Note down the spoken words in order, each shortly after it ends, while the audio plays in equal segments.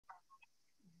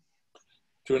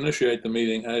to initiate the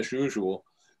meeting as usual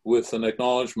with an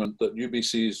acknowledgement that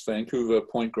UBC's Vancouver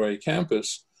Point Grey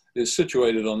campus is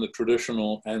situated on the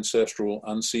traditional, ancestral,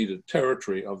 unceded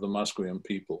territory of the Musqueam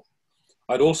people.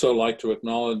 I'd also like to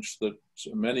acknowledge that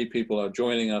many people are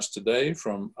joining us today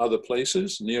from other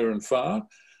places, near and far,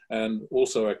 and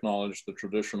also acknowledge the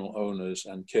traditional owners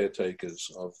and caretakers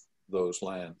of those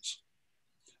lands.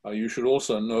 You should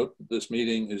also note that this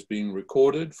meeting is being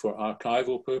recorded for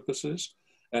archival purposes,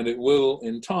 and it will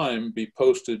in time be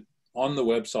posted on the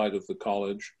website of the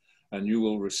college, and you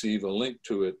will receive a link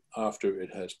to it after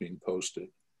it has been posted.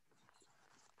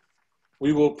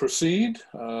 We will proceed.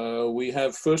 We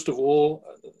have, first of all,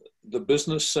 the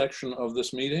business section of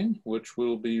this meeting, which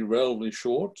will be relatively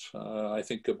short, I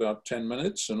think about 10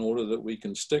 minutes, in order that we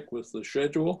can stick with the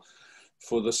schedule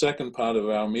for the second part of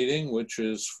our meeting, which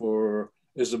is for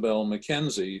Isobel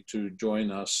Mackenzie to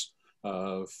join us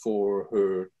for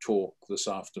her talk this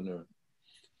afternoon.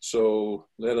 So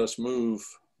let us move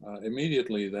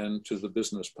immediately then to the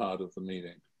business part of the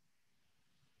meeting.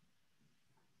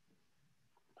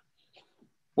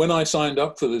 When I signed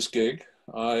up for this gig,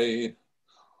 I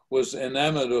was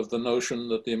enamored of the notion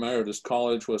that the Emeritus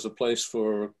College was a place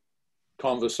for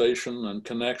conversation and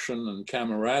connection and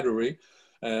camaraderie,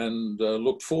 and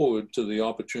looked forward to the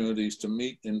opportunities to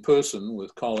meet in person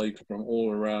with colleagues from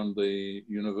all around the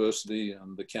university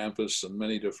and the campus and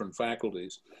many different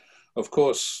faculties. Of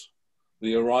course,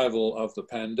 the arrival of the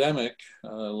pandemic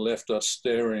left us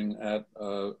staring at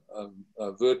a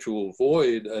virtual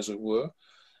void, as it were.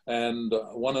 And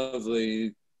one of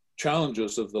the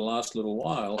challenges of the last little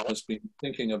while has been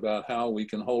thinking about how we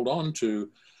can hold on to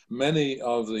many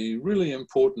of the really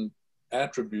important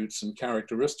attributes and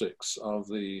characteristics of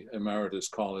the Emeritus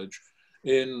College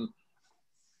in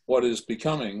what is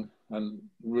becoming, and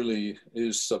really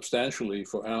is substantially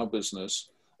for our business,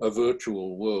 a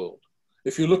virtual world.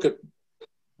 If you look at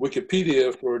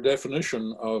Wikipedia for a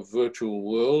definition of virtual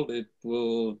world, it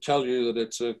will tell you that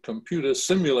it's a computer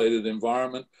simulated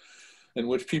environment in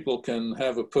which people can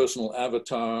have a personal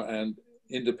avatar and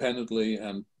independently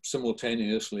and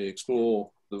simultaneously explore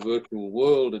the virtual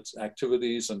world, its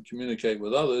activities, and communicate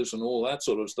with others and all that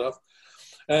sort of stuff.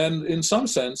 And in some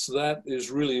sense, that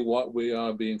is really what we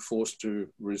are being forced to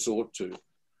resort to.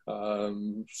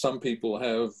 Some people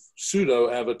have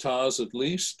pseudo avatars, at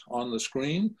least, on the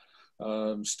screen,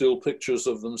 still pictures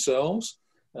of themselves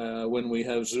when we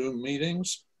have Zoom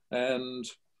meetings. And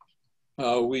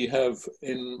we have,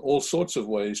 in all sorts of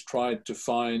ways, tried to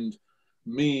find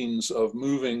means of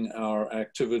moving our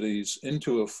activities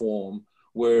into a form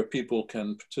where people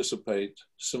can participate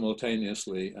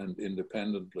simultaneously and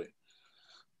independently.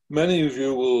 Many of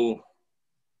you will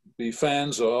be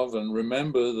fans of and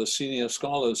remember the Senior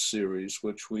Scholars Series,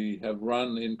 which we have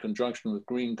run in conjunction with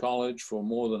Green College for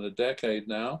more than a decade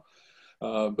now,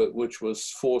 but which was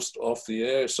forced off the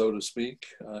air, so to speak,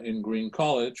 in Green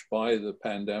College by the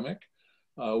pandemic.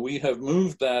 We have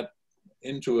moved that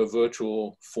into a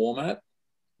virtual format.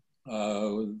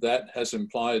 That has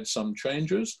implied some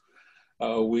changes.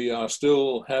 We are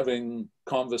still having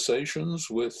conversations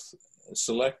with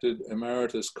selected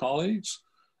emeritus colleagues.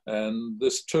 And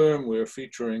this term, we're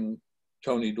featuring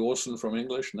Tony Dawson from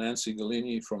English, Nancy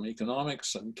Galini from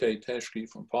Economics, and Kay Teschke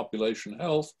from Population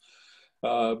Health.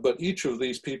 But each of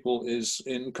these people is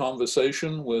in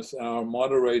conversation with our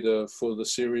moderator for the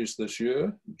series this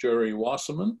year, Jerry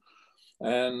Wasserman.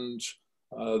 And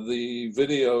the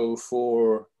video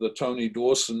for the Tony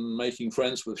Dawson Making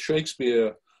Friends with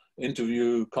Shakespeare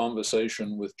interview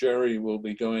conversation with Jerry will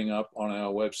be going up on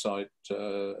our website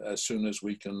as soon as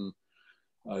we can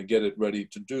get it ready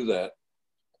to do that.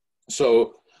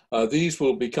 So these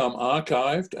will become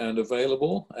archived and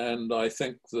available, and I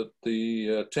think that the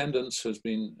attendance has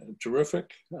been terrific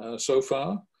so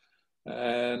far,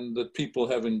 and that people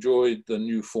have enjoyed the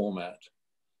new format.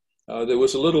 There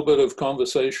was a little bit of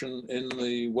conversation in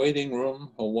the waiting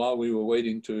room, or while we were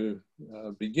waiting to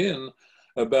begin,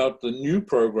 about the new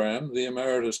program, the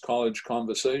Emeritus College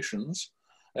Conversations,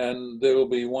 and there will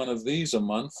be one of these a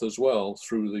month as well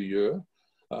through the year.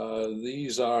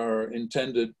 These are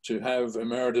intended to have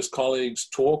emeritus colleagues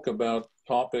talk about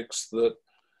topics that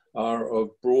are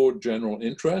of broad general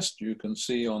interest. You can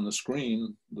see on the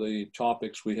screen the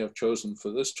topics we have chosen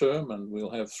for this term, and we'll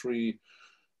have three,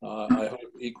 I hope,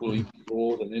 equally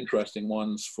broad and interesting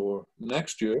ones for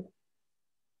next year.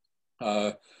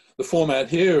 The format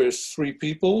here is three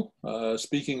people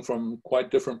speaking from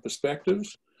quite different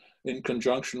perspectives in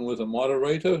conjunction with a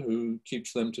moderator who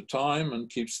keeps them to time and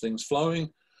keeps things flowing.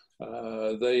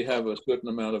 They have a certain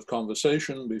amount of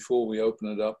conversation before we open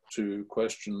it up to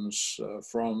questions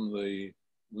from the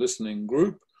listening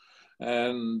group.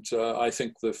 And I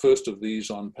think the first of these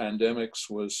on pandemics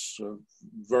was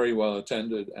very well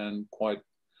attended and quite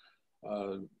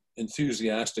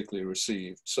enthusiastically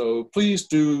received. So please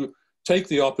do take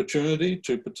the opportunity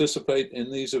to participate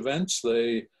in these events.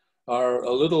 They are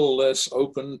a little less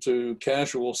open to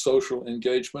casual social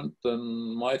engagement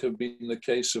than might have been the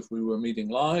case if we were meeting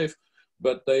live,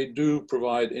 but they do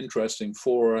provide interesting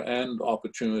fora and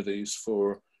opportunities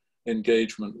for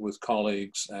engagement with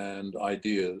colleagues and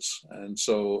ideas. And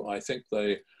so I think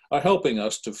they are helping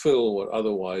us to fill what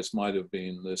otherwise might have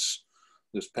been this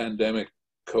pandemic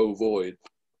co-void.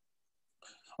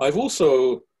 I've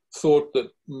also thought that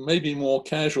maybe more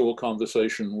casual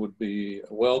conversation would be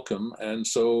welcome. And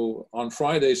so on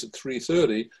Fridays at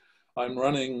 3:30, I'm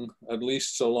running, at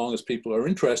least so long as people are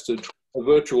interested, a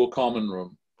virtual common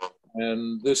room.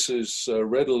 And this is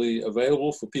readily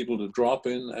available for people to drop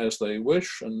in as they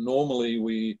wish. And normally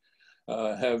we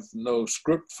have no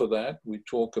script for that. We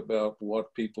talk about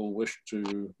what people wish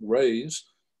to raise.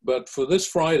 But for this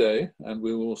Friday, and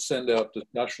we will send out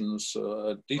discussions,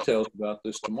 details about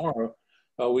this tomorrow,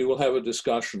 we will have a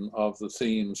discussion of the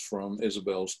themes from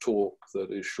Isobel's talk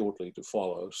that is shortly to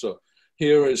follow. So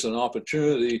here is an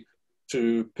opportunity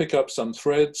to pick up some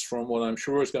threads from what I'm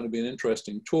sure is going to be an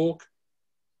interesting talk.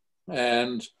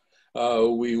 And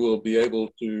we will be able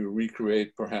to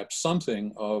recreate perhaps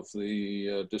something of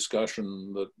the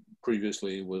discussion that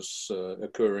previously was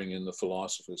occurring in the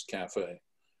Philosopher's Cafe.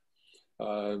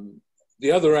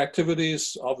 The other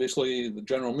activities, obviously the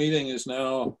general meeting is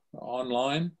now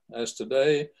online as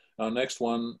today. Our next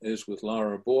one is with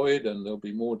Lara Boyd, and there'll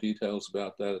be more details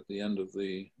about that at the end of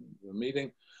the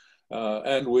meeting.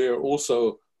 And we're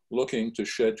also looking to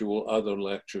schedule other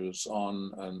lectures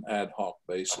on an ad hoc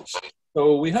basis.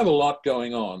 So we have a lot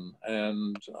going on,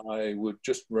 and I would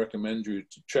just recommend you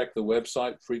to check the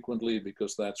website frequently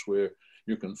because that's where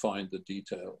you can find the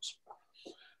details.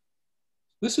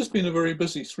 This has been a very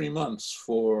busy 3 months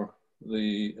for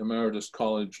the Emeritus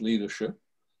College leadership.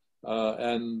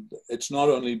 And it's not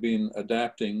only been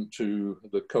adapting to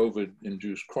the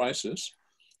COVID-induced crisis.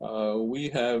 We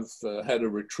have had a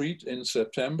retreat in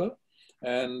September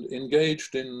and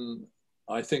engaged in,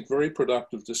 I think, very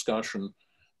productive discussion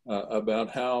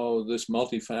about how this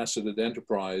multifaceted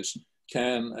enterprise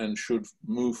can and should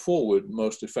move forward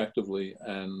most effectively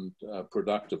and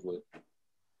productively.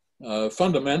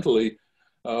 Fundamentally,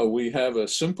 we have a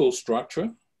simple structure.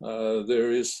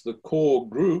 There is the core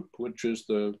group, which is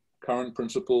the current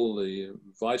principal, the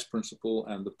vice principal,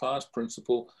 and the past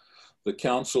principal, the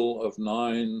council of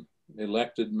 9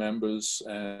 elected members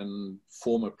and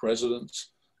former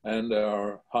presidents, and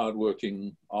our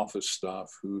hardworking office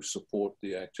staff who support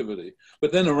the activity.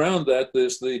 But then around that,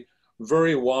 there's the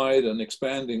very wide and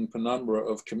expanding penumbra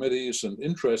of committees and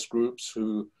interest groups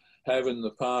who have in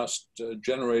the past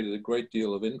generated a great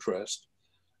deal of interest.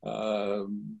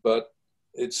 But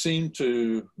it seemed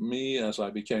to me as I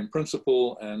became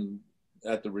principal and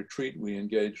at the retreat we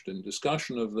engaged in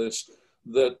discussion of this,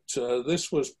 that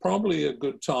this was probably a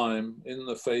good time in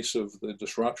the face of the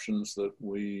disruptions that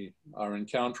we are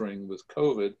encountering with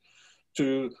COVID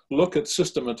to look at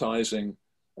systematizing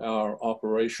our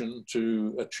operation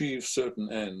to achieve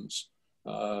certain ends.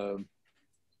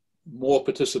 More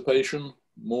participation,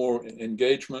 more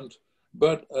engagement,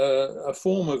 but a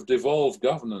form of devolved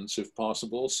governance if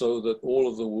possible, so that all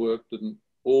of the work didn't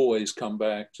always come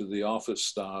back to the office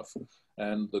staff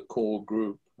and the core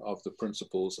group of the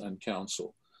principals and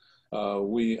council.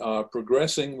 We are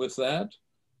progressing with that,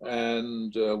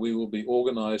 and we will be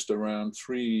organized around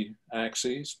 3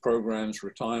 axes: programs,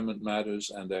 retirement matters,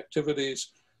 and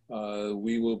activities.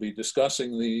 We will be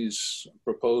discussing these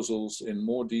proposals in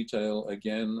more detail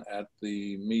again at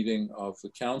the meeting of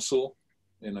the council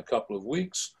in a couple of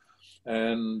weeks.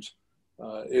 And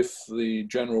if the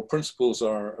general principles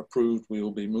are approved, we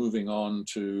will be moving on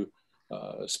to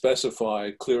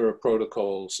specify clearer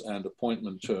protocols and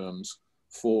appointment terms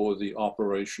for the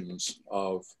operations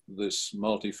of this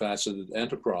multifaceted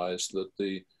enterprise that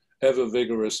the ever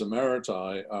vigorous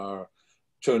emeriti are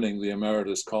turning the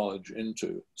Emeritus College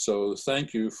into. So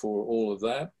thank you for all of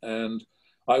that. And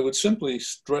I would simply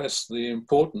stress the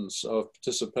importance of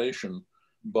participation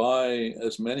by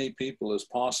as many people as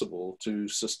possible to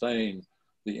sustain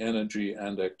the energy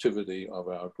and activity of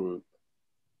our group.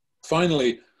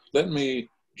 Finally, let me,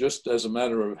 just as a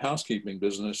matter of housekeeping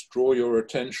business, draw your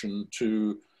attention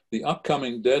to the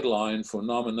upcoming deadline for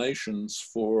nominations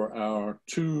for our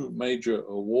 2 major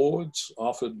awards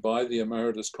offered by the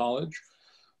Emeritus College.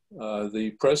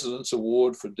 The President's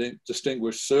Award for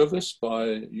Distinguished Service by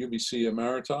UBC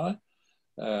Emeriti,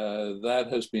 That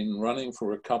has been running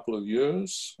for a couple of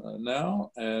years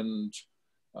now, and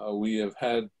we have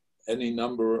had any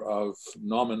number of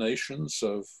nominations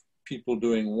of people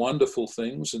doing wonderful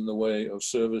things in the way of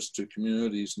service to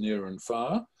communities near and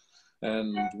far,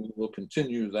 and we will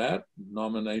continue that.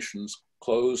 Nominations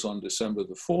close on December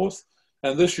the 4th,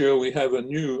 and this year we have a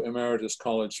new Emeritus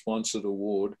College sponsored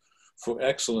award for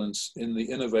excellence in the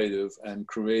innovative and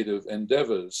creative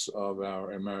endeavors of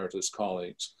our emeritus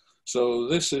colleagues. So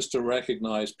this is to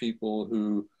recognize people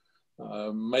who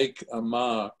make a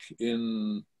mark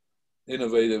in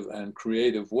innovative and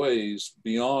creative ways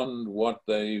beyond what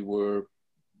they were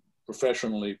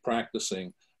professionally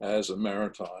practicing as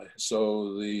emeriti.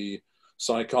 So the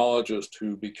psychologist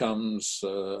who becomes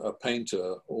a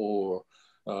painter, or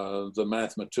the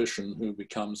mathematician who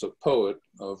becomes a poet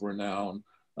of renown,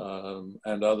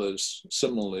 and others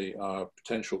similarly are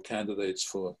potential candidates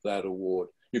for that award.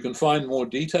 You can find more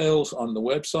details on the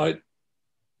website,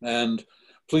 and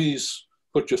please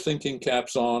put your thinking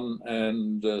caps on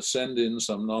and send in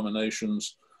some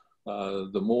nominations.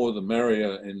 The more the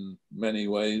merrier in many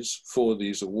ways for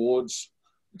these awards.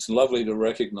 It's lovely to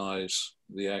recognize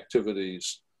the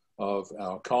activities of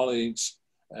our colleagues,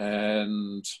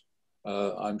 and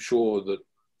I'm sure that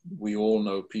we all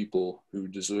know people who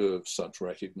deserve such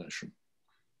recognition.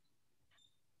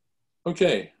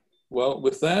 Okay, well,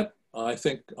 with that, I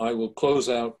think I will close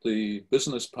out the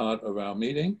business part of our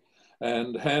meeting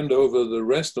and hand over the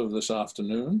rest of this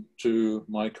afternoon to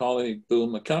my colleague, Bill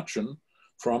McCutcheon,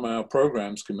 from our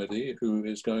Programs Committee, who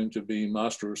is going to be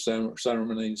Master of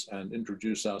Ceremonies and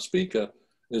introduce our speaker,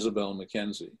 Isobel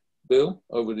Mackenzie. Bill,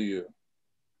 over to you.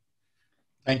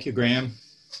 Thank you, Graham.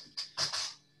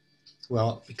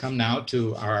 Well, we come now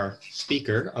to our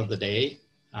speaker of the day,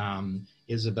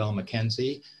 Isobel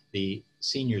Mackenzie, the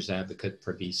Seniors Advocate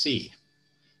for BC.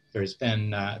 There's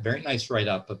been a very nice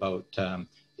write-up about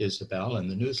Isobel in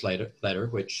the newsletter,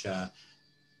 which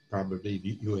probably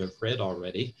you have read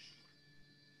already.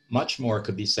 Much more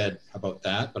could be said about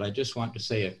that, but I just want to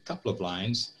say a couple of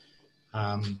lines.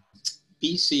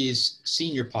 BC's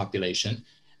senior population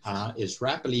is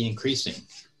rapidly increasing.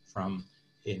 From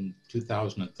in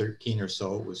 2013 or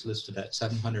so, it was listed at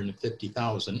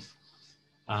 750,000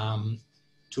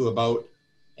 to about,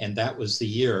 and that was the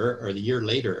year, or the year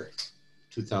later,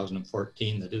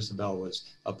 2014, that Isobel was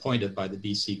appointed by the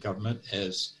BC government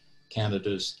as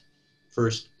Canada's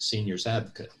first seniors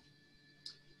advocate.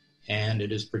 And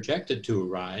it is projected to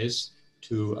rise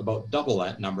to about double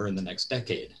that number in the next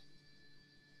decade.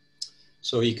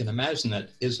 So you can imagine that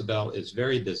Isobel is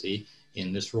very busy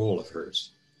in this role of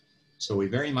hers. So we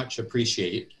very much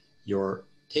appreciate your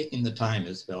taking the time,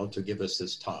 Isobel, to give us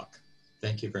this talk.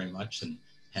 Thank you very much, and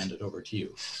hand it over to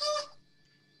you.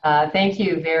 Thank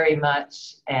you very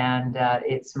much, and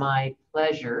it's my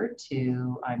pleasure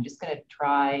to, I'm just going to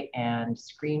try and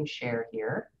screen share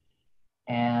here,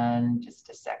 and just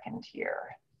a second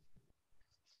here.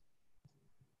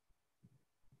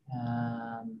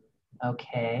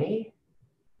 Okay.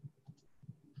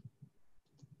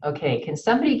 Okay, can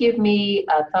somebody give me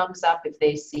a thumbs up if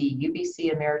they see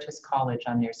UBC Emeritus College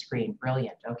on their screen?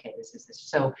 Brilliant. Okay, this is this.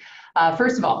 So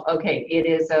first of all, okay, it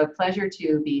is a pleasure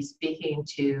to be speaking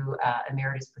to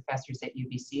emeritus professors at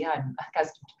UBC. I'm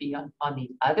accustomed to be on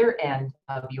the other end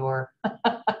of your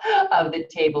of the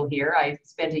table here. I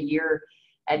spent a year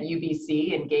at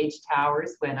UBC in Gage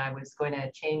Towers when I was going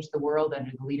to change the world under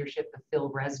the leadership of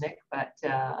Phil Resnick, but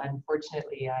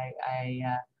unfortunately I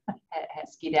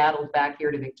skedaddled back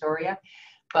here to Victoria,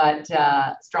 but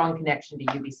strong connection to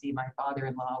UBC. My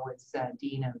father-in-law was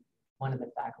dean of one of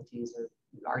the faculties of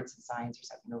arts and science or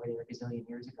something over there a gazillion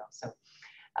years ago. So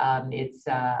it's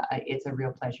a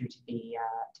real pleasure to be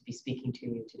speaking to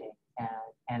you today,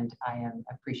 and I am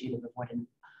appreciative of what an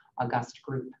august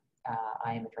group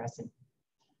I am addressing.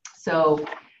 So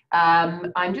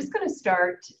I'm just going to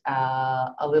start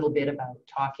a little bit about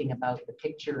talking about the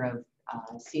picture of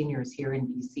seniors here in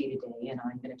BC today, and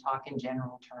I'm going to talk in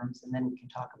general terms, and then we can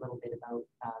talk a little bit about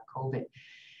COVID.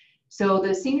 So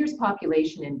the seniors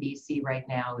population in BC right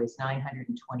now is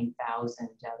 920,000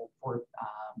 out of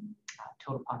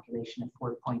total population of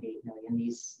 4.8 million.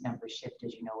 These numbers shift,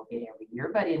 as you know, a bit every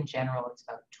year, but in general, it's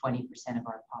about 20% of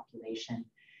our population,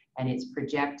 and it's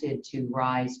projected to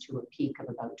rise to a peak of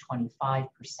about 25%. I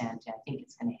think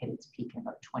it's going to hit its peak in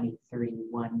about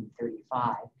 2031,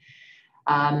 35.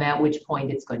 At which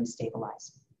point it's going to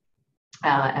stabilize.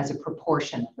 As a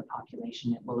proportion of the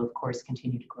population, it will of course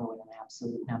continue to grow in an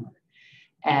absolute number.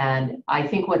 And I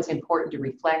think what's important to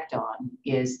reflect on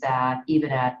is that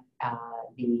even at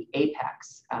the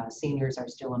apex, seniors are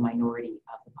still a minority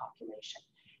of the population.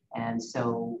 And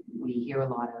so we hear a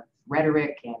lot of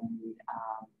rhetoric and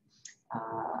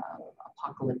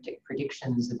apocalyptic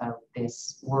predictions about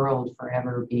this world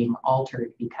forever being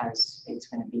altered because it's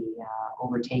going to be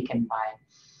overtaken by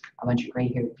a bunch of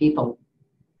gray-haired people.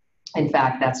 In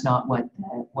fact, that's not what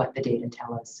the data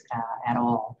tell us at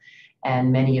all.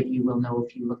 And many of you will know,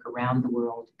 if you look around the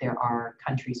world, there are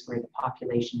countries where the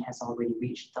population has already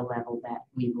reached the level that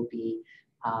we will be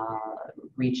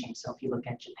reaching. So if you look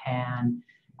at Japan,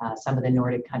 some of the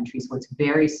Nordic countries, what's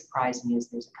very surprising is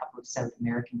there's a couple of South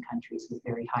American countries with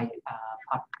very high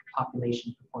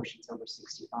population proportions over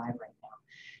 65 right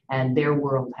now. And their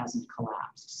world hasn't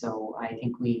collapsed. So I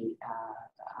think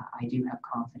I do have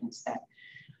confidence that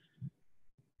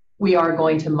we are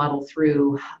going to muddle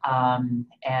through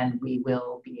and we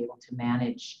will be able to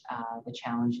manage the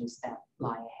challenges that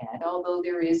lie ahead, although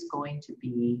there is going to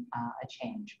be a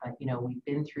change. But, you know, we've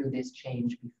been through this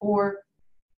change before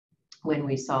when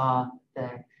we saw the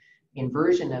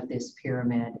inversion of this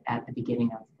pyramid at the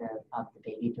beginning of the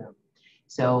baby boom.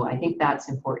 So I think that's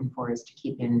important for us to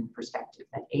keep in perspective,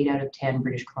 that 8 out of 10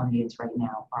 British Columbians right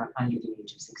now are under the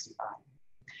age of 65.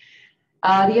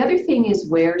 The other thing is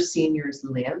where seniors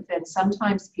live, and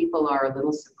sometimes people are a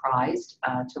little surprised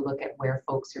to look at where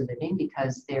folks are living,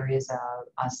 because there is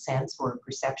a sense or a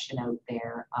perception out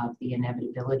there of the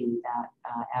inevitability that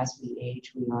as we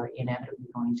age, we are inevitably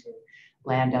going to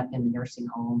land up in the nursing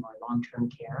home or long-term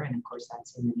care, and of course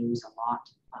that's in the news a lot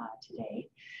today.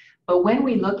 But when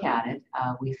we look at it,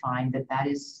 we find that that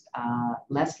is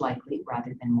less likely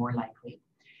rather than more likely.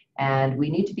 And we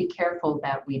need to be careful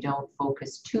that we don't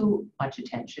focus too much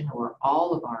attention or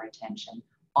all of our attention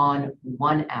on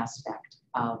one aspect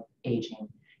of aging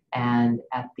and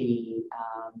at the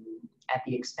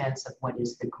expense of what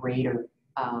is the greater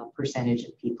percentage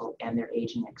of people and their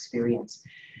aging experience.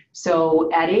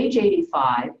 So at age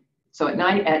 85, so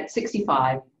at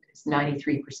 65, it's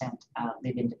 93%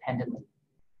 live independently.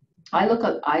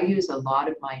 I use a lot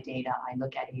of my data, I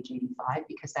look at age 85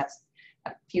 because that's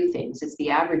a few things. It's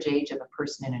the average age of a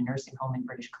person in a nursing home in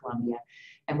British Columbia.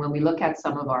 And when we look at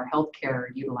some of our healthcare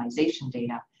utilization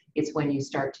data, it's when you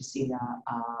start to see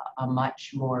a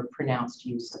much more pronounced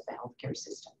use of the healthcare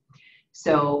system.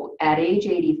 So at age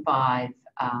 85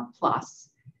 plus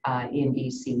in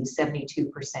BC,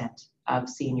 72% of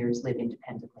seniors live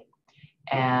independently.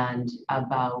 And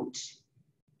about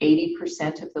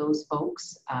 80% of those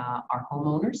folks are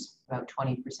homeowners, about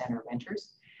 20% are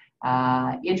renters.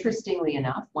 Interestingly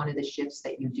enough, one of the shifts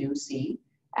that you do see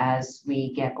as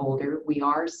we get older, we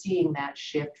are seeing that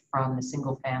shift from the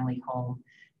single family home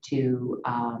to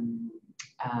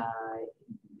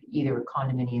either a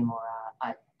condominium or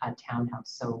a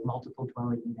townhouse, so multiple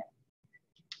dwelling unit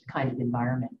kind of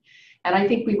environment. And I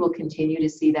think we will continue to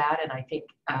see that. And I think,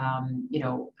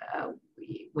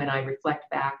 when I reflect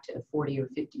back to 40 or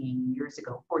 50 years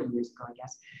ago, 40 years ago, I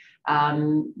guess,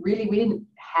 really we didn't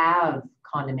have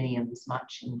condominiums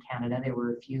much in Canada. There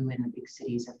were a few in the big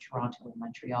cities of Toronto and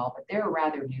Montreal, but they're a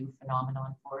rather new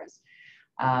phenomenon for us.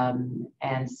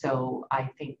 And so I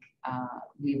think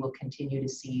we will continue to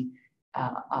see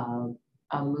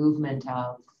a movement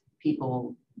of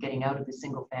people getting out of the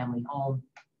single family home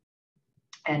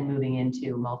and moving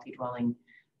into multi-dwelling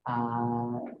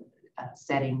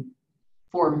setting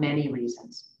for many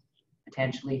reasons,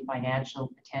 potentially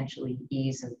financial, potentially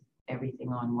ease of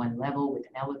everything on one level with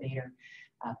an elevator,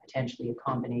 potentially a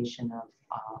combination of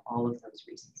all of those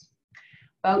reasons.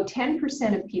 About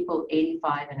 10% of people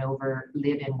 85 and over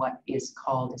live in what is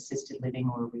called assisted living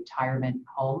or retirement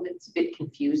home. It's a bit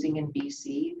confusing in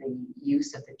BC. The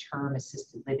use of the term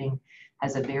assisted living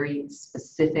has a very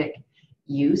specific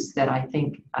use that I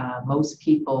think most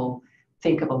people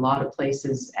think of a lot of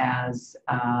places as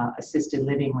assisted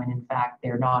living when in fact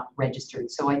they're not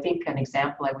registered. So I think an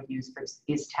example I would use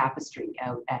is Tapestry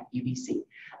out at UBC.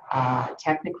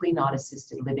 Technically not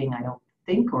assisted living, I don't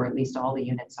think, or at least all the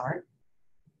units aren't,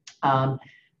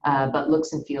 but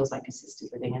looks and feels like assisted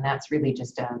living. And that's really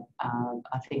just a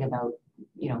thing about,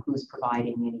 who's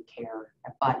providing any care.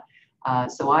 But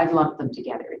so I've lumped them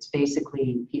together. It's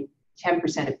basically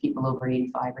 10% of people over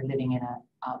 85 are living in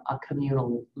a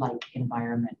communal-like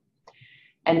environment.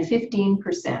 And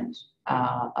 15%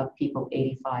 of people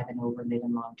 85 and over live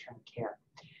in long-term care.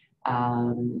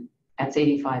 That's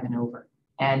 85 and over.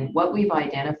 And what we've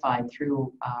identified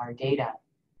through our data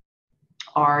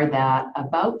are that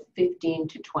about 15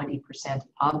 to 20%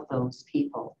 of those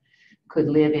people could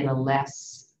live in a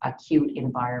less acute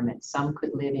environment. Some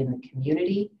could live in the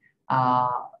community.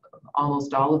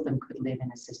 Almost all of them could live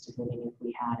in assisted living if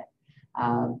we had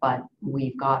it. But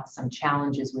we've got some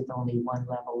challenges with only one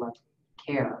level of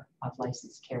care, of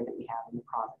licensed care that we have in the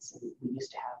province. And we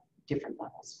used to have different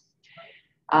levels.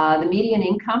 The median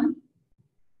income,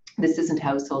 this isn't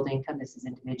household income, this is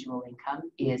individual income,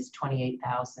 is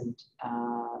 $28,000,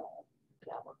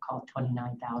 we'll call it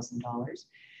 $29,000.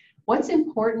 What's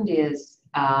important is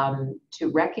to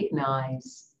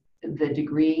recognize the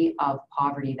degree of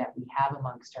poverty that we have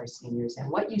amongst our seniors.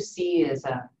 And what you see is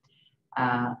a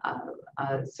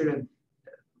sort of,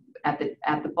 at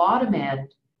the bottom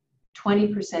end,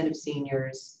 20% of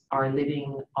seniors are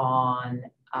living on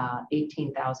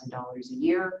 $18,000 a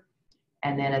year.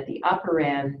 And then at the upper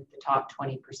end, the top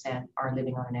 20% are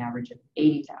living on an average of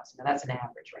 $80,000. Now that's an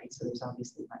average, right? So there's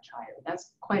obviously much higher.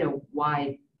 That's quite a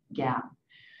wide gap.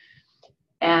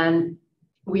 And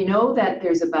we know that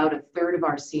there's about a third of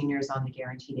our seniors on the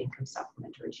Guaranteed Income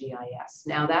Supplement, or GIS.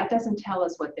 Now that doesn't tell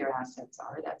us what their assets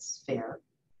are, that's fair.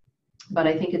 But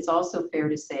I think it's also fair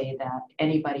to say that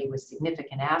anybody with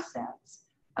significant assets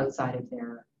outside of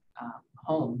their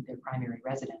home, their primary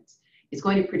residence, is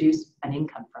going to produce an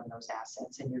income from those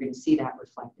assets, and you're going to see that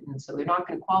reflected. And so they're not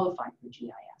going to qualify for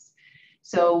GIS.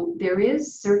 So there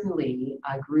is certainly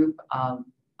a group of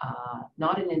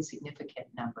not an insignificant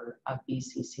number of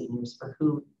BC seniors for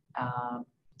whom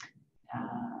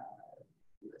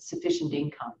sufficient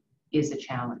income is a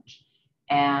challenge.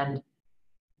 And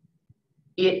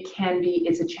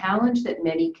it's a challenge that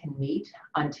many can meet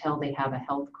until they have a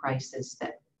health crisis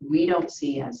that we don't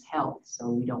see as health, so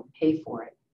we don't pay for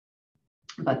it,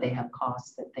 but they have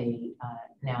costs that they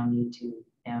now need to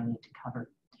cover.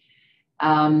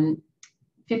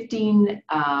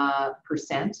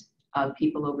 15% of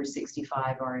people over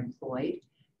 65 are employed.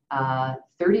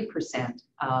 30%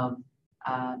 of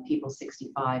people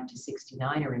 65 to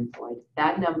 69 are employed.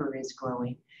 That number is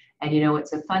growing. And you know,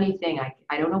 it's a funny thing. I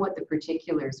don't know what the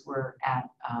particulars were at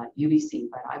UBC,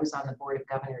 but I was on the Board of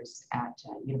Governors at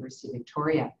University of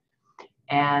Victoria.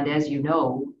 And as you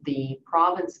know, the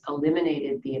province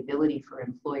eliminated the ability for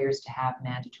employers to have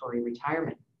mandatory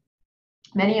retirement.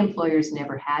 Many employers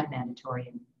never had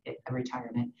mandatory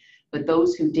retirement, but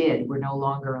those who did were no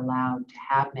longer allowed to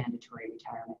have mandatory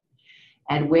retirement.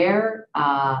 And where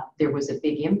there was a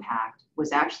big impact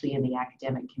was actually in the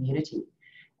academic community.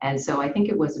 And so I think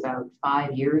it was about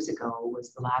 5 years ago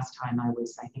was the last time I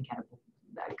was, I think,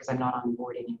 because I'm not on the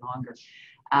board any longer.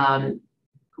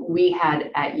 We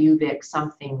had at UVic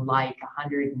something like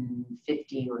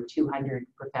 150 or 200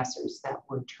 professors that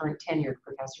were tenured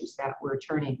professors that were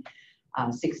turning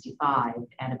 65,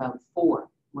 and about 4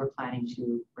 were planning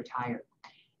to retire.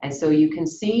 And so you can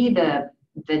see the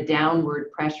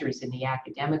downward pressures in the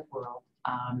academic world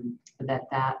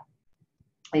that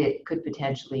it could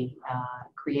potentially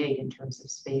create in terms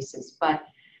of spaces. But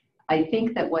I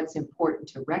think that what's important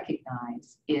to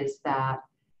recognize is that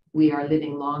we are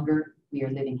living longer, we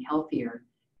are living healthier,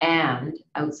 and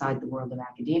outside the world of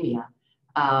academia,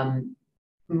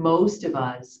 most of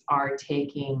us are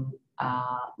taking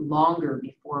longer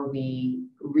before we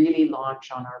really launch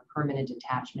on our permanent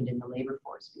attachment in the labor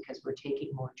force, because we're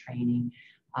taking more training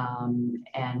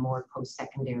and more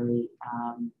post-secondary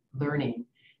learning.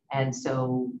 And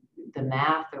so the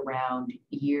math around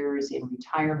years in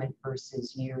retirement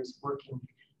versus years working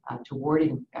toward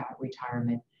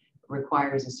retirement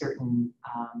requires a certain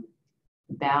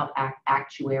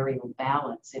actuarial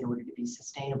balance in order to be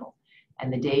sustainable.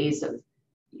 And the days of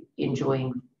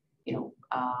enjoying,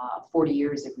 40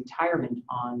 years of retirement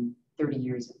on 30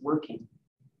 years of working,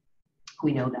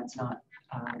 we know that's not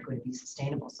going to be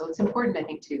sustainable. So it's important, I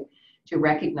think, to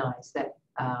recognize that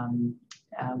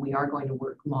we are going to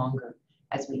work longer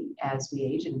as we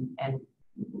age, and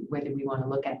whether we want to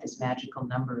look at this magical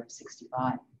number of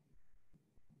 65.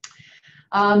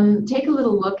 Take a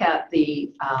little look at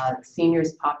the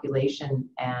seniors population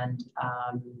and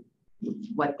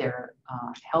what their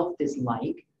health is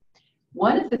like.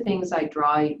 One of the things I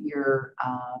draw your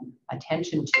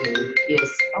attention to is,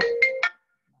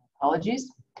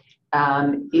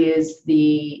 is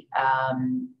the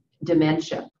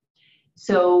dementia.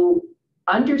 So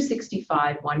under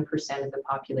 65, 1% of the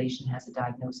population has a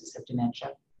diagnosis of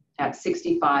dementia. At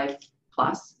 65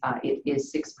 plus, it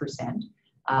is 6%.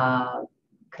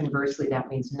 Conversely, that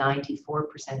means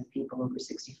 94% of people over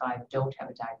 65 don't have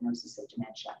a diagnosis of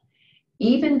dementia.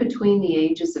 Even between the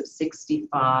ages of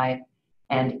 65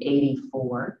 and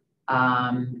 84,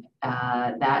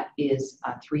 that is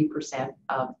 3%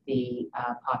 of the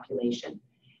population.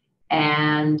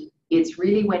 And it's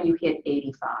really when you hit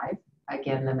 85,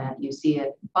 again, you see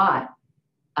it, but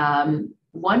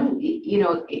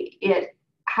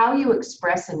how you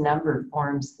express a number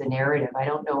forms the narrative. I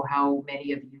don't know how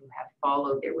many of you have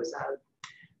followed. There was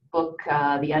book,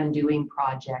 The Undoing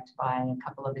Project, by a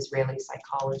couple of Israeli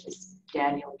psychologists,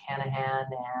 Daniel Kanahan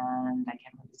and I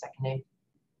can't remember the second name.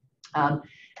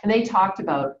 And they talked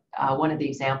about, one of the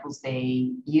examples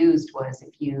they used was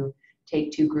if you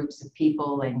take two groups of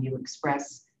people and you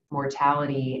express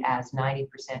mortality as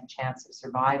 90% chance of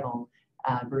survival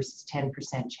versus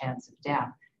 10% chance of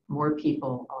death, more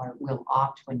people will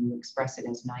opt when you express it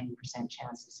as 90%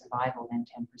 chance of survival than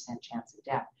 10% chance of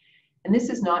death. And this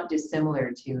is not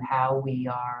dissimilar to how we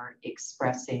are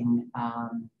expressing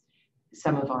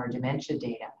some of our dementia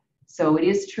data. So it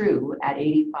is true at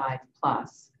 85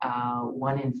 plus,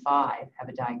 1 in 5 have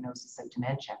a diagnosis of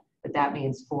dementia, but that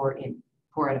means 4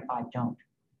 out of 5 don't.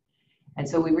 And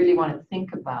so we really want to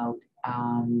think about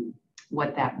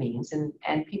what that means.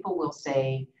 And people will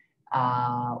say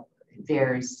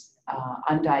there's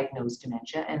undiagnosed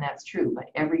dementia, and that's true, but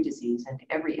every disease and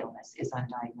every illness is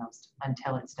undiagnosed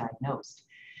until it's diagnosed.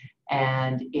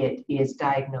 And it is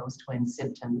diagnosed when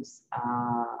symptoms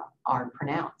are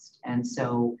pronounced. And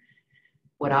so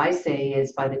what I say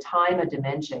is by the time a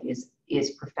dementia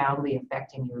is profoundly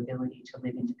affecting your ability to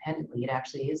live independently, it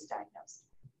actually is diagnosed.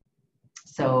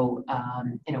 So,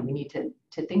 you know, we need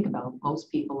to think about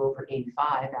most people over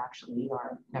 85 actually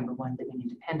are, number one, living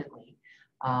independently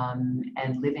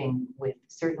and living with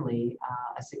certainly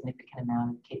a significant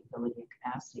amount of capability and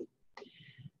capacity.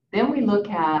 Then we look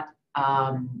at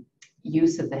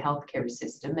use of the healthcare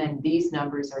system, and these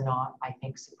numbers are not, I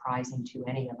think, surprising to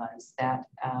any of us, that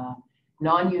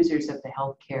non-users of the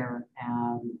healthcare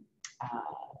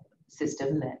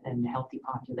system and the healthy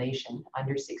population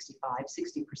under 65,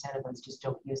 60% of us just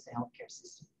don't use the healthcare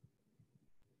system.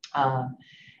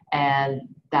 And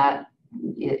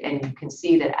you can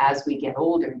see that as we get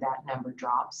older, that number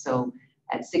drops. So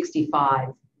at 65,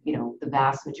 you know, the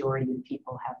vast majority of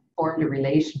people have formed a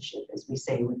relationship, as we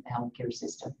say, with the healthcare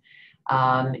system.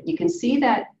 You can see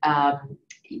that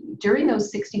during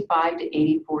those 65 to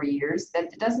 84 years,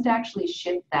 that doesn't actually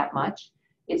shift that much.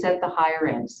 It's at the higher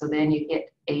end. So then you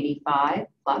hit 85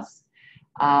 plus,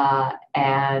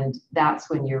 and that's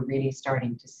when you're really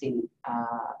starting to see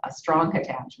a strong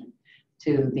attachment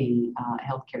to the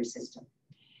healthcare system.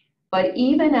 But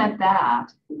even at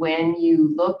that, when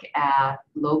you look at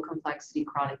low complexity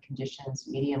chronic conditions,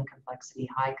 medium complexity,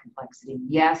 high complexity,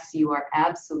 yes, you are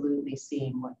absolutely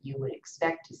seeing what you would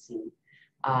expect to see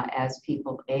as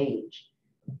people age,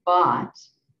 but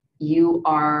you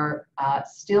are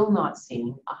still not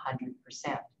seeing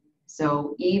 100%.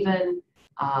 So even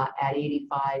at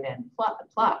 85 and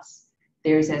plus,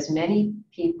 there's as many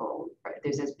people,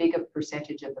 there's as big a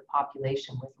percentage of the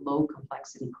population with low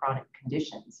complexity chronic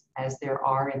conditions as there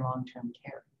are in long-term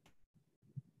care,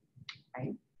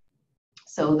 right?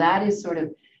 So that is sort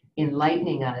of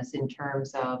enlightening us in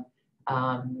terms of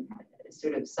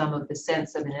sort of some of the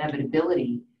sense of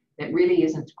inevitability that really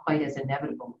isn't quite as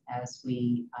inevitable as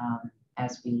we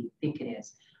think it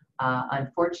is.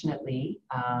 Unfortunately,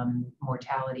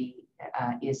 mortality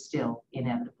is still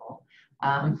inevitable.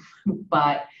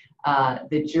 But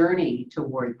the journey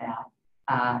toward that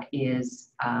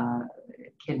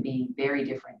can be very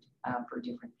different for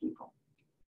different people.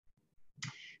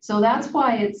 So that's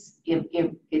why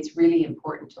it's really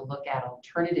important to look at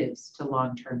alternatives to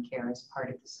long-term care as part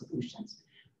of the solutions.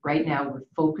 Right now, we're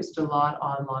focused a lot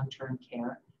on long-term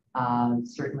care.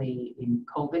 Certainly in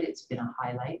COVID, it's been a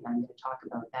highlight, and I'm going to talk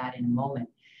about that in a moment.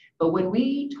 But when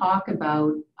we talk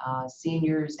about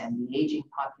seniors and the aging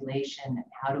population and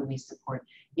how do we support,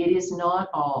 it is not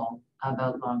all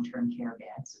about long-term care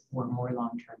beds or more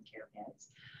long-term care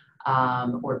beds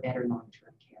or better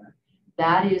long-term care.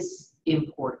 That is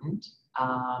important,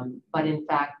 but in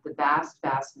fact, the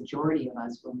vast majority of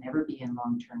us will never be in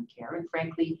long-term care, and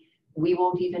frankly, we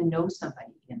won't even know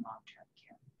somebody in long-term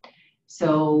care.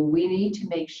 So we need to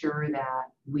make sure that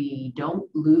we don't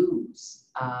lose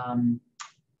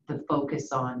the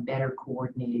focus on better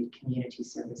coordinated community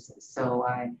services. So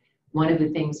one of the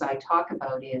things I talk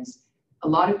about is a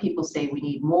lot of people say we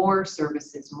need more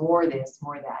services, more this,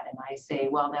 more that. And I say,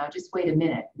 well, now just wait a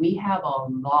minute. We have a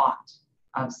lot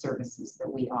of services that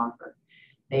we offer.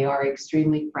 They are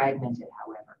extremely fragmented,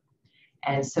 however.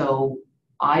 And so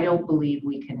I don't believe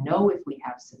we can know if we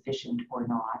have sufficient or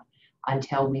not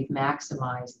until we've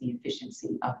maximized the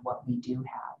efficiency of what we do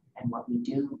have and what we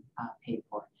do pay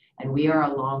for. And we are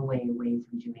a long way away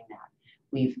from doing that.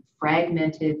 We've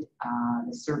fragmented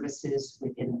the services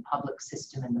within the public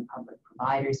system and the public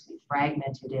providers. We've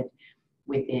fragmented it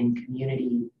within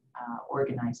community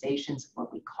organizations,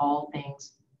 what we call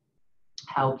things,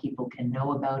 how people can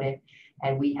know about it.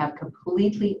 And we have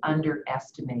completely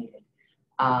underestimated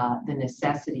the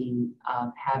necessity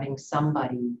of having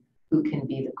somebody who can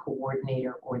be the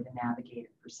coordinator or the navigator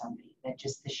for somebody. That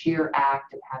just the sheer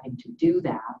act of having to do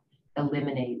that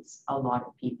eliminates a lot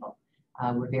of people.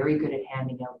 We're very good at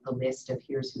handing out the list of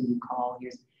here's who you call,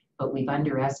 but we've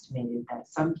underestimated that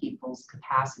some people's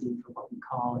capacity for what we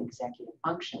call executive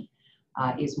function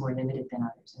is more limited than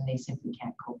others, and they simply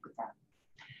can't cope with that.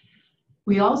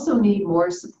 We also need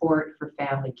more support for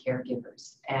family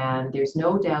caregivers, and there's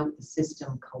no doubt the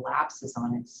system collapses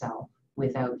on itself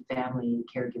without family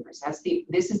caregivers.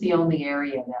 This is the only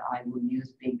area that I will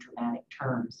use big dramatic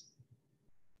terms,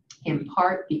 in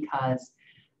part because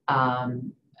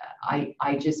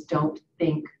I just don't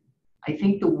think, I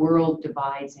think the world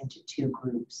divides into two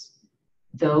groups.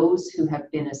 Those who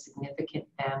have been a significant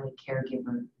family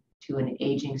caregiver to an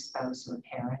aging spouse or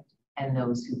parent, and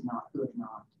those who have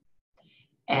not.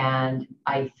 And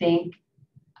I think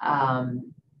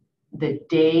the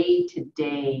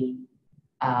day-to-day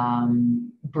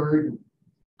burden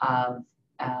of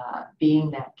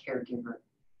being that caregiver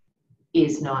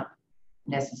is not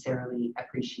necessarily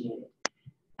appreciated.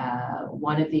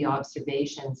 One of the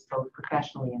observations, both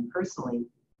professionally and personally,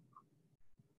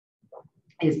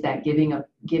 is that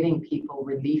giving people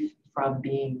relief from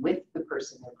being with the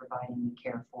person they're providing the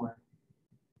care for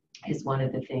is one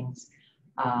of the things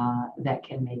that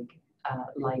can make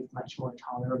life much more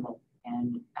tolerable.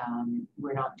 And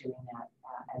we're not doing that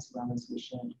as well as we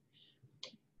should.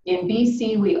 In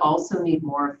BC, we also need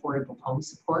more affordable home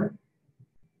support.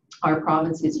 Our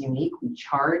province is unique. We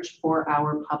charge for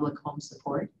our public home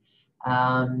support.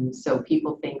 So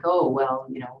people think, oh, well,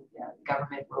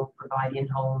 government will provide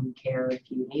in-home care if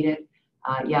you need it.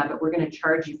 Yeah, but we're going to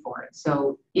charge you for it.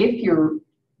 So if you're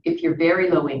very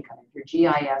low income, if you're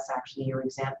GIS, actually you're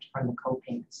exempt from the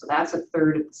copayment. So that's a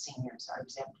third of the seniors are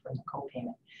exempt from the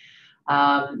copayment.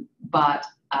 But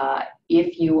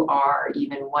if you are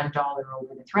even $1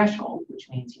 over the threshold, which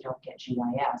means you don't get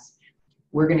GIS,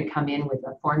 we're going to come in with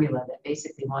a formula that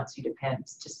basically wants you to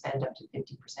spend up to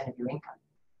 50% of your income.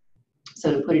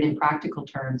 So to put it in practical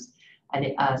terms,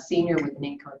 a senior with an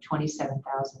income of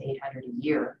 $27,800 a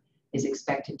year is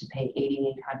expected to pay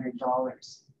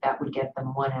 $8,800. That would get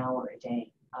them 1 hour a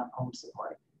day of home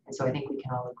support. And so I think we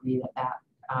can all agree that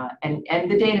and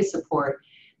the data support.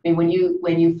 I mean,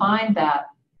 when you find that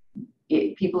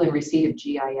people in receipt of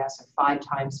GIS are 5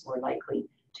 times more likely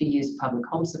to use public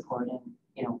home support, and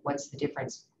what's the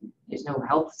difference? There's no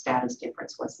health status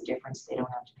difference. What's the difference? They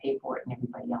don't have to pay for it, and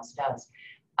everybody else does.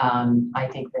 I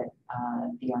think that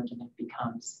the argument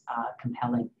becomes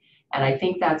compelling, and I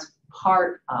think that's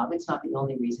part of. It's not the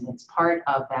only reason. It's part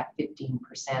of that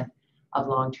 15% of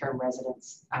long-term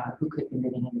residents who could be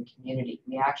living in the community.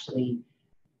 We actually,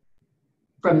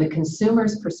 from the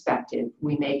consumer's perspective,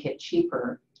 we make it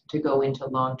cheaper to go into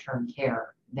long-term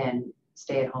care than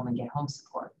stay at home and get home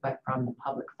support. But from the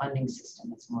public funding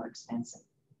system, it's more expensive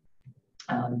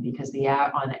because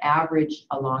on average,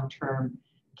 a long-term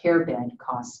care bed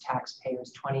costs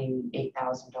taxpayers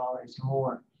 $28,000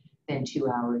 more than 2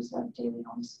 hours of daily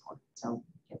home support. So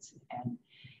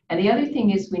and the other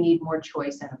thing is we need more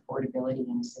choice and affordability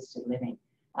in assisted living.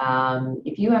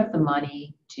 If you have the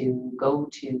money to go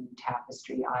to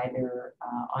Tapestry, either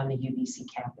on the UBC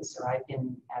campus, or I've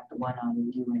been at the one on the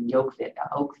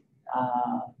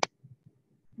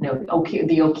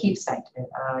O'Keefe site.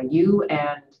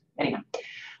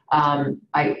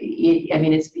 I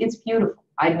mean, it's beautiful.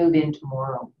 I'd move in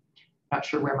tomorrow. Not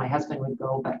sure where my husband would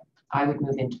go, but I would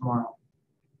move in tomorrow.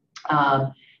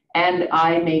 And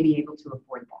I may be able to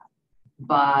afford that,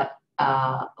 but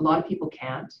a lot of people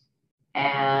can't.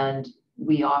 And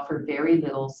we offer very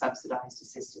little subsidized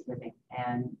assisted living.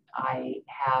 And I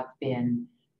have been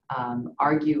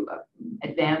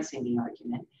advancing the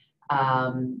argument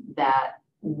that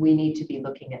we need to be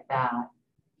looking at that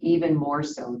even more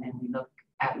so than we look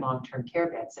at long-term care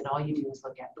beds. And all you do is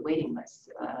look at the waiting lists.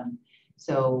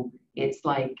 So it's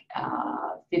like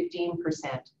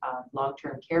 15% of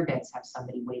long-term care beds have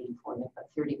somebody waiting for them, but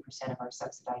 30% of our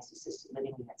subsidized assisted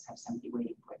living units have somebody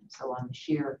waiting for them. So on the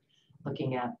sheer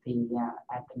looking at the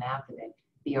math of it,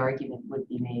 the argument would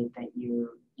be made that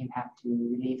you have to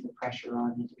relieve the pressure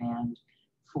on the demand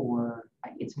for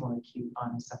it's more acute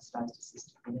on a subsidized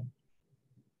assisted living.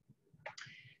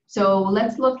 So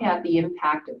let's look at the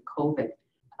impact of COVID.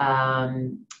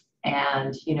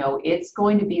 And it's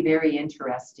going to be very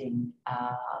interesting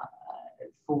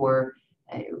for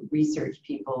research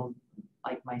people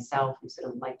like myself who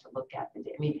sort of like to look at the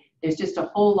data. I mean, there's just a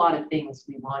whole lot of things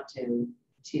we want to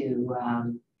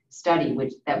study,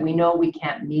 that we know we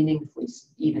can't meaningfully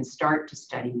even start to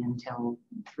study until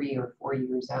 3 or 4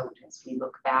 years out as we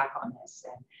look back on this.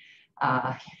 And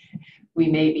we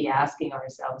may be asking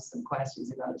ourselves some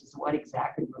questions about just what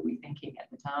exactly were we thinking at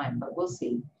the time, but we'll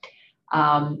see.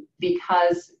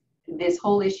 Because this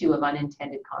whole issue of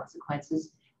unintended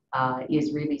consequences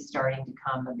is really starting to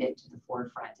come a bit to the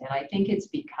forefront. And I think it's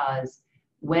because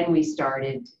when we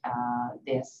started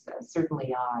this,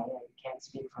 certainly I can't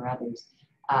speak for others,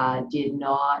 did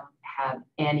not have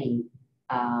any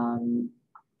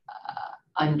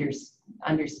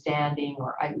understanding,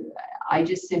 or I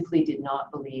just simply did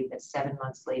not believe that 7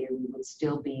 months later we would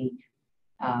still be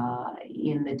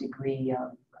in the degree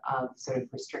of sort of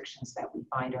restrictions that we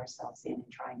find ourselves in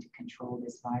trying to control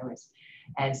this virus.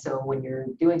 And so when you're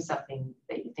doing something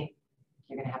that you think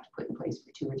you're going to have to put in place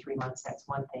for 2 or 3 months, that's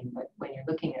one thing. But when you're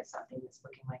looking at something that's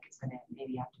looking like it's going to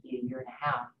maybe have to be 1.5 years,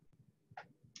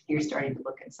 you're starting to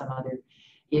look at some other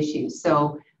issues.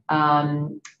 So,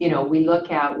 you know, we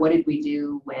look at what did we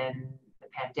do when the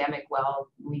pandemic? Well,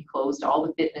 we closed all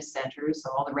the fitness centers,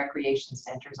 all the recreation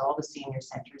centers, all the senior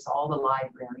centers, all the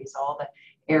libraries, all the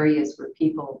areas where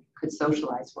people could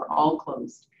socialize were all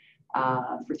closed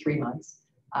for 3 months.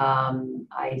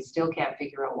 I still can't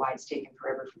figure out why it's taken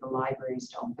forever for the libraries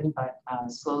to open, but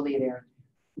slowly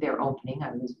they're opening.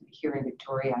 I was here in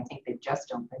Victoria, I think they've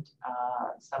just opened.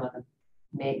 Some of them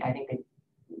I think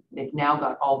they've now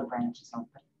got all the branches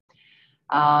open.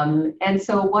 And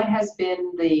so what has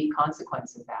been the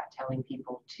consequence of that? Telling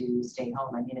people to stay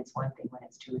home. I mean, it's one thing when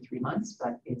it's 2 or 3 months,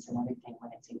 but it's another thing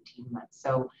when it's 18 months.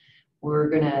 So we're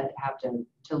going to have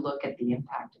to look at the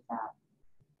impact of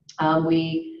that.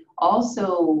 We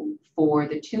also, for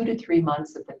the 2 to 3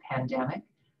 months of the pandemic,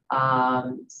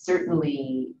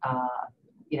 certainly,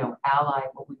 you know,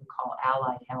 what we would call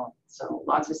allied health. So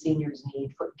lots of seniors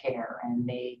need foot care, and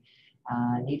they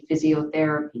need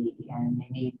physiotherapy, and they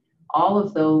need, all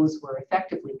of those were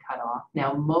effectively cut off.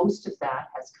 Now, most of that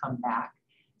has come back.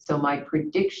 So my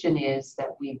prediction is that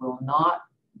we will not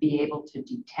be able to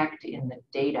detect in the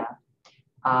data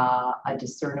a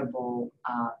discernible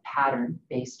pattern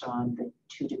based on the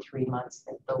 2 to 3 months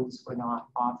that those were not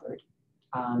offered.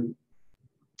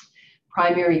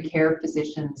 Primary care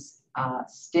physicians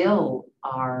still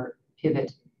are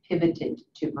pivoted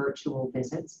to virtual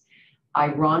visits.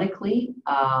 Ironically,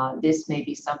 this may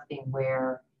be something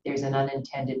where there's an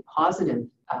unintended positive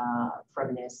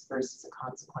from this versus a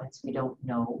consequence. We don't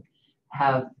know.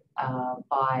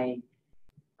 By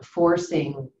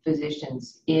forcing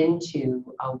physicians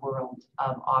into a world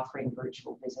of offering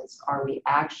virtual visits, are we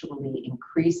actually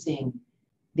increasing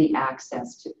the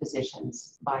access to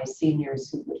physicians by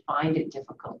seniors who would find it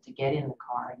difficult to get in the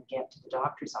car and get to the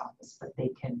doctor's office, but they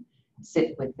can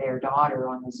sit with their daughter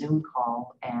on the Zoom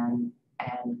call and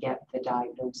get the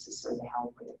diagnosis or the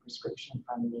help or the prescription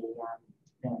from the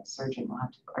surgeon,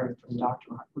 or from the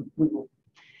doctor.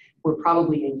 We're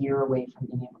probably a year away from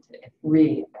being able to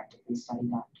really effectively study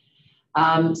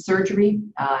that. Surgery,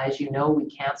 as you know, we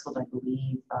canceled, I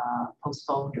believe,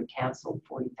 postponed or canceled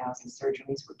 40,000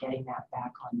 surgeries. We're getting that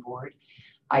back on board.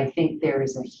 I think there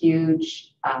is a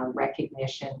huge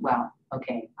recognition. Well,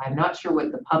 okay, I'm not sure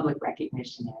what the public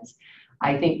recognition is.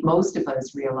 I think most of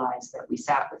us realize that we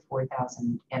sat with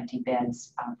 4,000 empty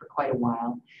beds for quite a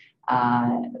while.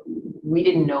 We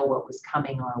didn't know what was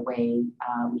coming our way.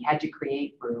 We had to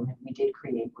create room, and we did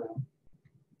create room.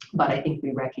 But I think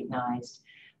we recognized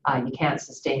you can't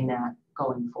sustain that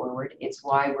going forward. It's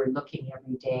why we're looking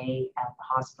every day at the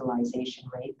hospitalization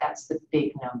rate. That's the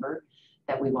big number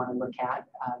that we want to look at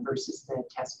versus the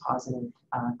test positive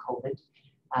COVID.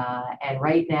 And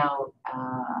right now,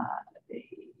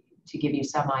 to give you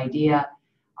some idea,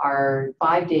 our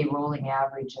 5-day rolling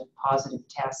average of positive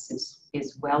tests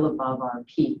is well above our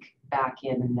peak back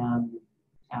in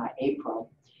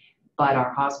April, but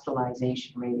our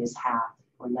hospitalization rate is half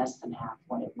or less than half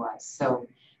what it was. So,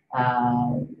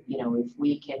 you know, if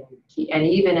we can keep, and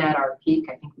even at our peak,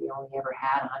 I think we only ever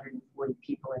had 140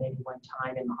 people at any one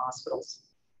time in the hospitals.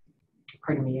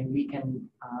 Pardon me, and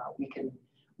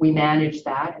we manage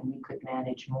that, and we could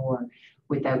manage more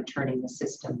without turning the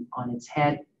system on its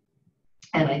head.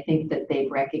 And I think that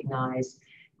they've recognized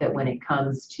that when it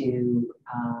comes to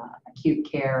acute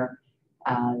care,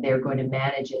 they're going to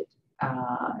manage it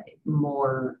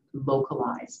more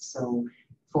localized. So,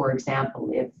 for example,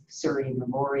 if Surrey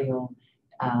Memorial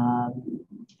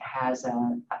has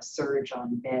a surge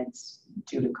on beds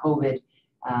due to COVID,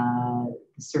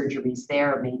 surgeries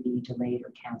there may be delayed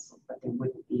or canceled, but there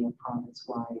wouldn't be a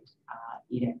province-wide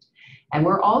edict. And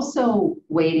we're also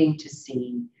waiting to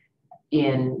see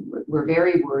we're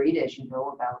very worried, as you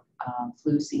know, about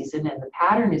flu season, and the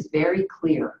pattern is very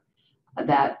clear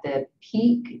that the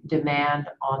peak demand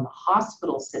on the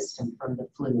hospital system from the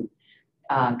flu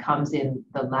comes in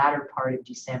the latter part of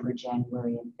December,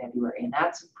 January, and February. And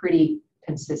that's a pretty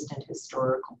consistent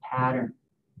historical pattern.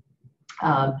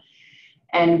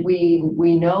 And we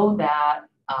know that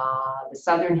the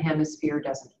Southern Hemisphere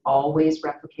doesn't always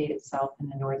replicate itself in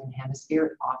the Northern Hemisphere.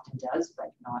 It often does,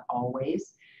 but not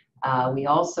always. We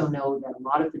also know that a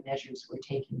lot of the measures we're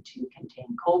taking to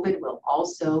contain COVID will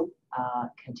also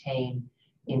contain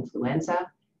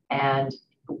influenza. And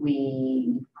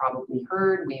we probably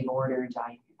heard we've ordered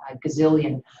a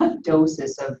gazillion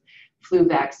doses of flu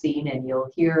vaccine, and you'll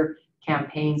hear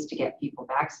campaigns to get people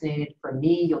vaccinated. For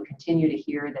me, you'll continue to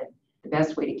hear that the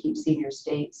best way to keep seniors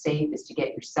safe is to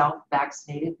get yourself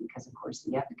vaccinated, because of course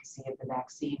the efficacy of the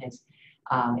vaccine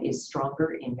is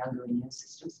stronger in younger immune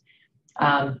systems.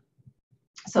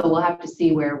 So we'll have to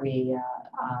see where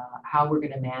how we're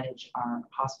going to manage our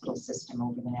hospital system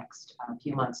over the next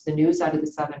few months. The news out of the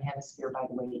Southern Hemisphere, by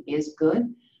the way, is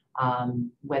good.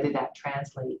 Whether that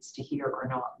translates to here or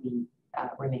not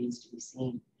remains to be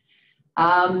seen.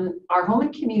 Our home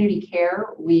and community care,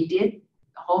 we did.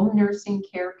 Home nursing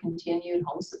care continued,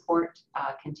 home support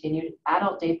continued.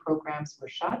 Adult day programs were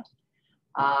shut.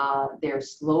 They're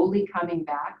slowly coming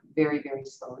back, very, very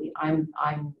slowly. I'm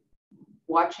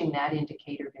watching that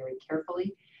indicator very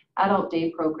carefully. Adult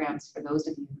day programs, for those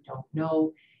of you who don't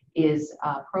know, is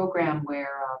a program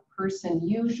where a person,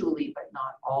 usually but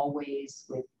not always,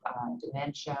 with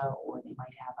dementia, or they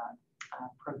might have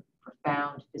a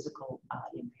profound physical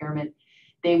impairment,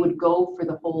 they would go for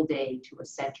the whole day to a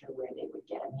center where they would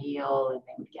get a meal, and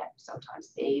they would get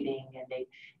sometimes bathing,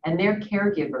 and their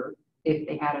caregiver, if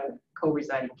they had a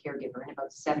co-residing caregiver, and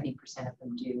about 70% of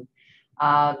them do,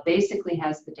 basically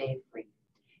has the day free.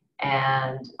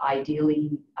 And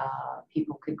ideally,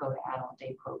 people could go to adult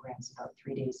day programs about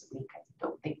 3 days a week. I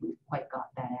don't think we've quite got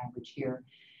that average here.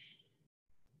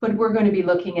 But we're going to be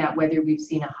looking at whether we've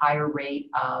seen a higher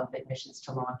rate of admissions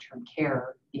to long-term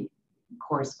care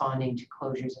corresponding to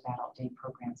closures of adult day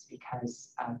programs,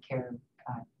 because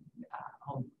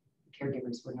home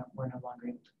caregivers were no longer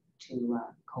able to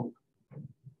cope.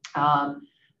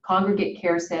 Congregate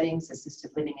care settings, assisted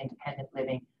living, independent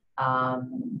living,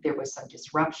 there was some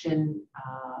disruption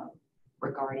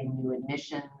regarding new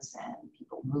admissions and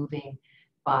people moving,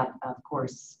 but of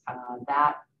course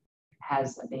that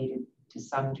has abated to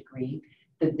some degree.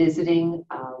 The visiting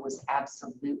was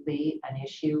absolutely an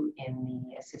issue in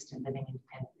the assisted living,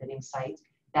 independent living sites.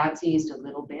 That's eased a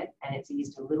little bit, and it's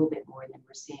eased a little bit more than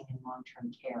we're seeing in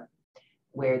long-term care,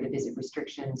 where the visit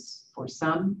restrictions for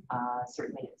some,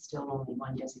 certainly it's still only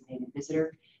one designated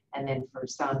visitor, and then for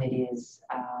some it is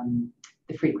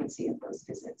the frequency of those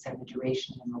visits, and the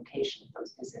duration and location of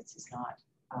those visits is not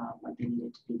what they need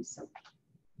it to be. So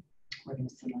we're going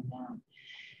to see on that.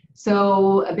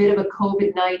 So a bit of a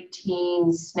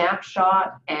COVID-19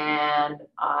 snapshot, and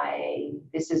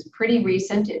this is pretty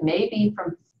recent. It may be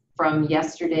from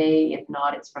yesterday. If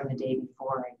not, it's from the day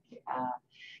before.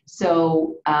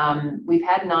 So we've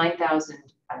had 9,000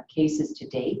 cases to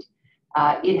date.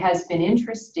 It has been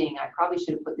interesting. I probably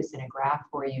should have put this in a graph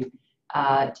for you,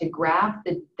 to graph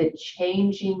the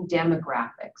changing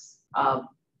demographics of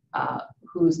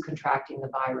who's contracting the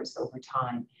virus over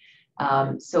time.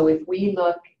 So if we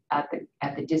look at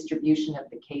the distribution of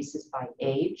the cases by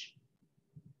age,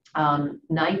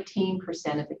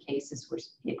 19% of the cases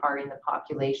are in the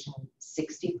population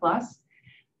 60 plus,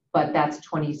 but that's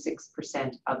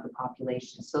 26% of the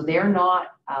population. So they're not,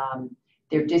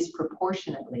 they're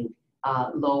disproportionately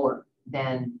lower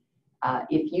than,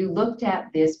 if you looked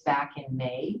at this back in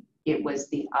May, it was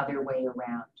the other way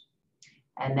around.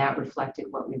 And that reflected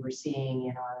what we were seeing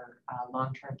in our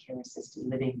long-term care assisted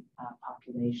living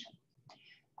population.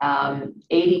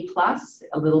 80 plus,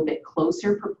 a little bit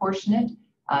closer proportionate,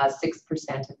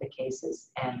 6% of the cases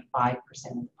and 5% of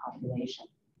the population.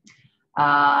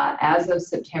 As of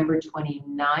September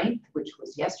 29th, which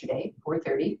was yesterday,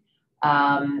 4:30,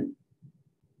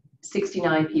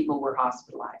 69 people were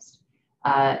hospitalized.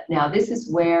 Now, this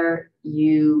is where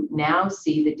you now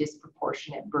see the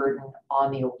disproportionate burden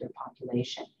on the older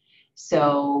population.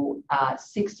 So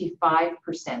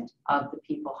 65% of the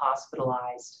people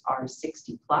hospitalized are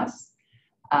 60 plus.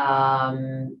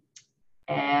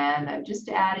 And I'm just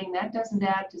adding, that doesn't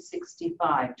add to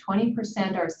 65.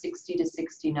 20% are 60 to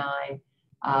 69.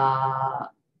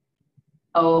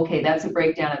 Oh, okay, that's a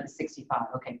breakdown of the 65.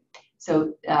 Okay.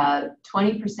 So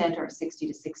 20% are 60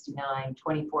 to 69,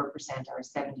 24% are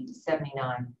 70 to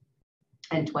 79,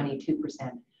 and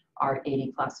 22% are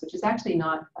 80 plus, which is actually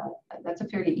not, that's a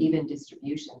fairly even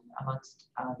distribution amongst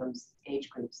those age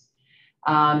groups.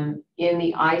 In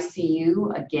the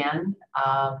ICU, again,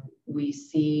 we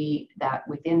see that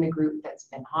within the group that's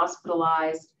been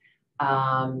hospitalized,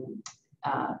 the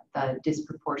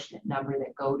disproportionate number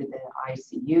that go to the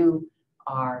ICU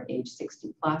are age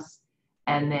 60 plus.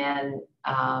 And then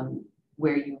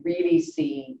where you really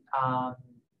see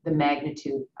the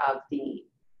magnitude of the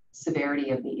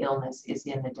severity of the illness is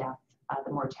in the death,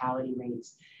 the mortality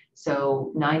rates.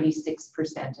 So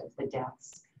 96% of the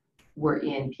deaths were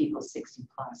in people 60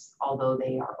 plus, although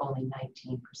they are only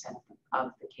 19%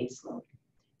 of the caseload.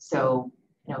 So,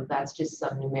 you know, that's just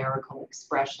some numerical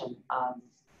expression of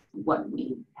what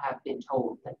we have been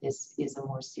told, that this is a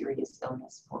more serious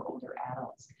illness for older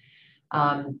adults.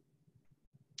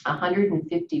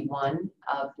 151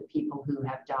 of the people who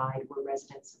have died were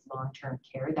residents of long-term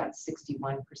care. That's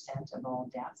 61% of all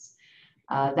deaths.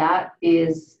 That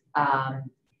is,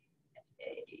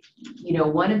 you know,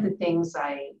 one of the things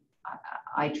I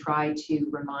try to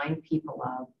remind people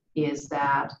of is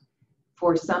that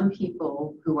for some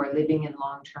people who are living in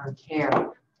long-term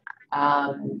care,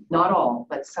 not all,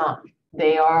 but some,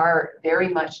 they are very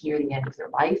much near the end of their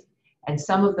life. And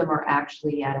some of them are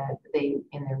actually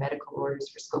in their medical orders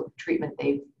for scope of treatment,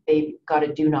 they've got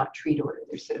a do not treat order.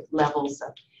 There's sort of levels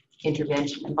of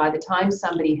intervention. And by the time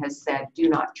somebody has said, do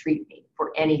not treat me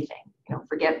for anything, you know,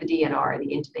 forget the DNR, the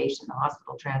intubation, the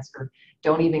hospital transfer,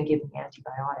 don't even give me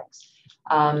antibiotics.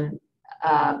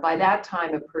 By that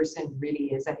time, a person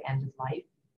really is at end of life.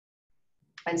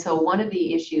 And so one of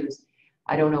the issues,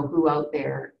 I don't know who out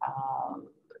there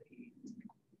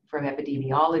from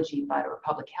epidemiology, or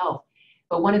public health,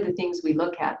 but one of the things we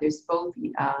look at, there's both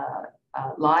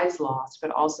lives lost,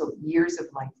 but also years of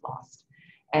life lost.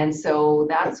 And so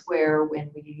that's where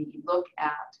when we look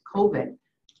at COVID,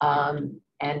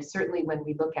 and certainly when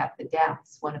we look at the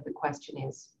deaths, one of the question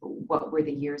is, what were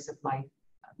the years of life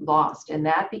lost? And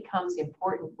that becomes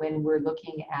important when we're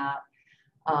looking at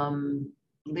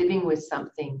living with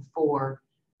something for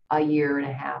a year and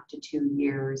a half to 2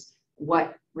 years,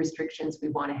 what restrictions we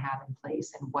want to have in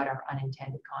place and what are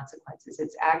unintended consequences.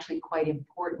 It's actually quite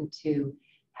important to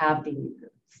have the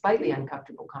slightly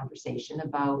uncomfortable conversation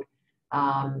about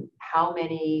how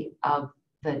many of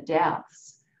the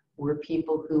deaths were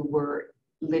people who were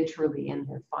literally in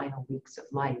their final weeks of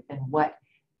life, and what,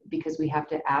 because we have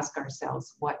to ask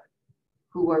ourselves,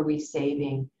 who are we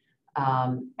saving,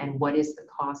 and what is the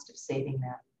cost of saving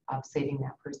that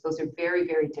person. Those are very,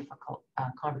 very difficult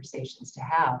conversations to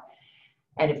have.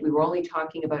 And if we were only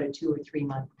talking about a 2 or 3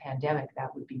 month pandemic,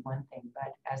 that would be one thing.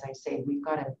 But as I say, we've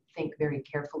got to think very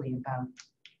carefully about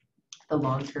the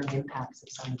long-term impacts of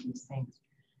some of these things.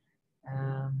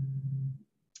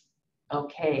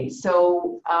 Okay,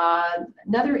 so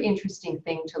another interesting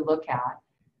thing to look at,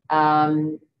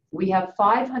 we have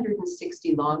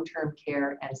 560 long-term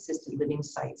care and assisted living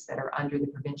sites that are under the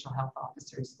provincial health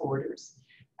officer's orders.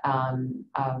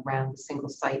 Around the single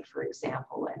site, for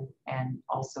example, and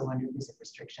also under visit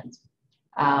restrictions.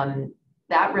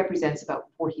 That represents about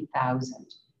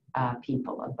 40,000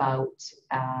 people,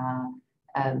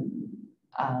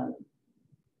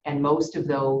 and most of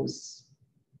those,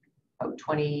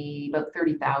 about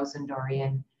 30,000 are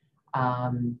in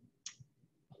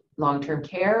long-term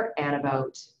care, and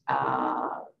about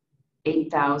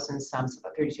 8,000, some, so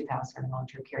about 32,000 are in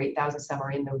long-term care, 8,000 some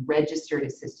are in the registered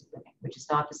assisted living, which is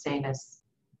not the same as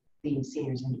the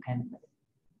seniors independent living.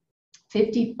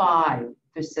 55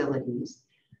 facilities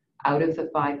out of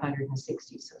the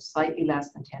 560, so slightly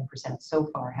less than 10% so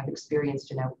far, have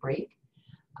experienced an outbreak.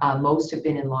 Most have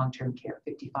been in long-term care,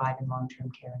 55 in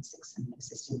long-term care and 6 in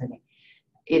assisted living.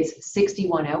 It's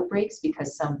 61 outbreaks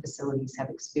because some facilities have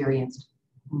experienced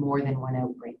more than one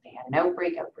outbreak. They had an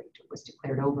outbreak was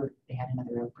declared over, they had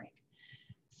another outbreak.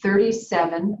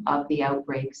 37 of the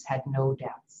outbreaks had no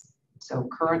deaths. So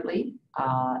currently,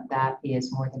 that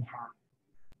is more than half.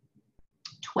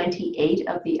 28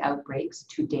 of the outbreaks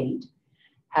to date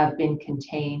have been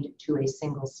contained to a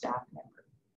single staff member.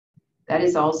 That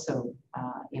is also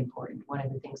important. One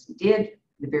of the things we did at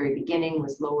the very beginning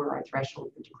was lower our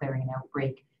threshold for declaring an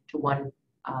outbreak to 1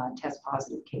 test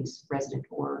positive case, resident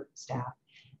or staff.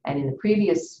 And in the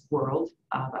previous world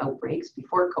of outbreaks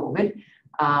before COVID,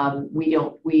 we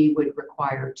would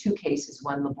require 2 cases,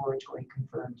 1 laboratory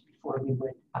confirmed, before we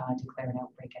would declare an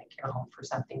outbreak at a care home for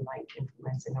something like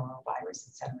influenza, norovirus,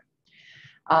 etc.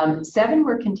 7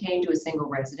 were contained to a single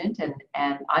resident, and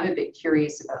I'm a bit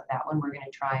curious about that one. We're going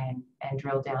to try and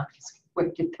drill down, because where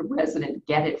did the resident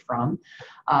get it from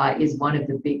is one of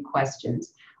the big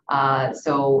questions. And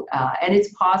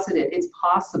it's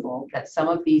possible that some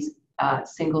of these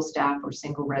single staff or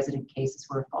single resident cases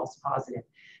were false positive.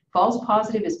 False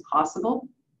positive is possible.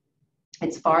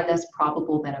 It's far less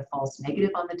probable than a false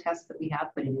negative on the test that we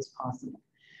have, but it is possible.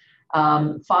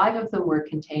 5 of them were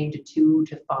contained to 2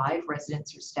 to 5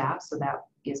 residents or staff, so that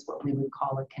is what we would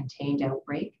call a contained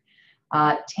outbreak.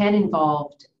 10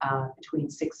 involved between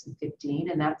 6 and 15,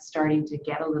 and that's starting to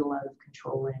get a little out of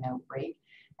control in an outbreak.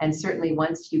 And certainly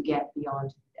once you get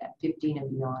beyond 15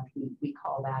 and beyond, we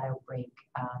call that outbreak,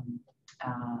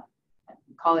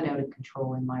 call it out of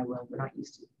control in my world. We're not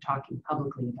used to talking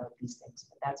publicly about these things,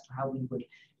 but that's how we would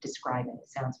describe it. It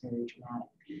sounds very dramatic.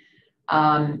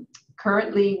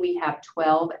 Currently, we have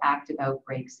 12 active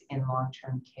outbreaks in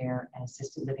long-term care and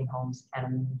assisted living homes,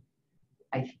 and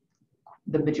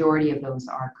the majority of those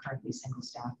are currently single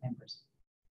staff members.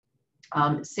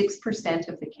 6%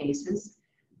 of the cases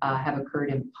have occurred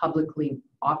in publicly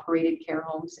operated care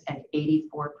homes and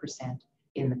 84%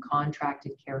 in the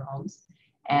contracted care homes.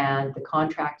 And the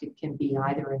contracted can be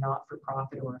either a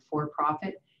not-for-profit or a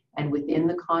for-profit. And within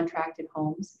the contracted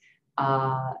homes,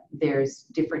 there's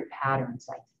different patterns.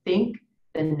 I think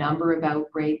the number of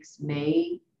outbreaks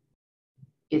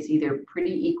is either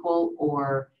pretty equal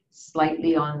or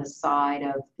slightly on the side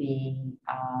of the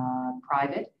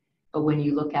private. But when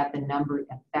you look at the number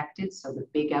affected, so the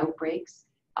big outbreaks,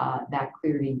 that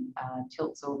clearly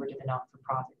tilts over to the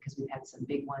not-for-profit, because we've had some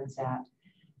big ones at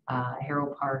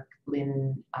Harrow Park,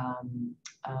 Lynn,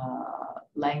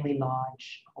 Langley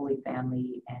Lodge, Holy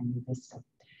Family, and New Vista.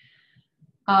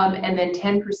 And then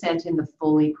 10% in the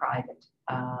fully private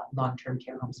long-term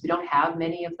care homes. We don't have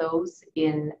many of those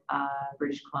in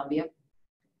British Columbia,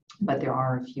 but there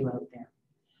are a few out there.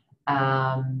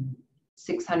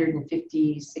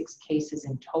 656 cases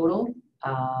in total,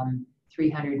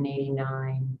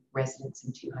 389 residents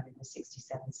and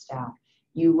 267 staff.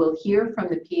 You will hear from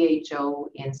the PHO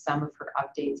in some of her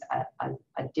updates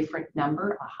a different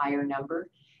number, a higher number,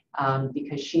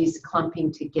 because she's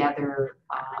clumping together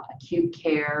acute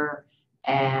care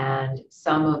and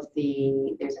some of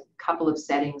there's a couple of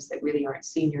settings that really aren't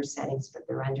senior settings, but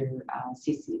they're under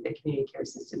CC, the Community Care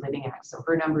Assisted Living Act. So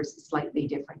her numbers is slightly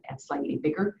different and slightly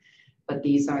bigger, but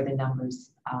these are the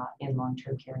numbers in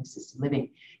long-term care and assisted living.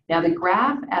 Now the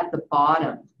graph at the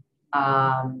bottom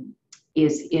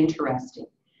is interesting.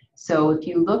 So if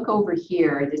you look over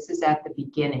here, this is at the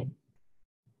beginning.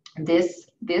 This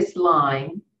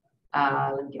line,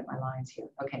 let me get my lines here.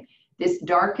 Okay, this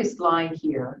darkest line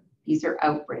here, these are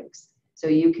outbreaks. So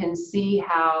you can see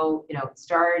how, it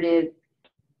started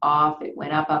off, it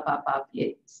went up, up, up, up.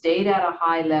 It stayed at a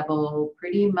high level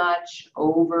pretty much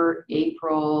over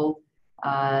April.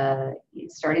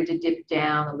 It started to dip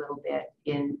down a little bit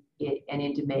and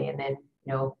into May, and then,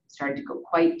 started to go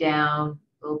quite down,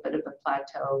 a little bit of a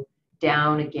plateau,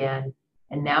 down again.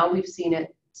 And now we've seen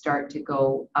it start to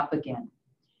go up again.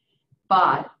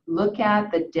 But look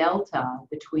at the delta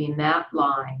between that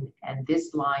line and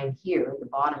this line here, the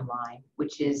bottom line,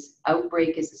 which is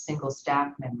outbreak is a single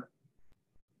staff member.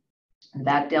 And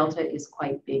that delta is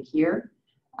quite big here,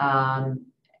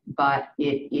 but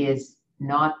it is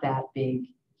not that big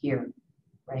here,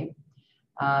 right?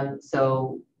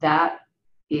 So that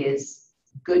is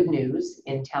good news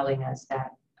in telling us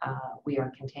that we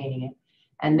are containing it.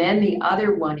 And then the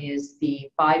other one is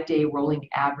the 5-day rolling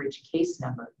average case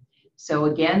number. So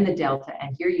again, the delta,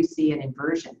 and here you see an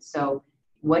inversion. So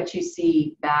what you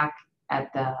see back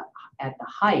at the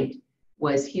height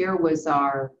was, here was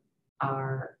our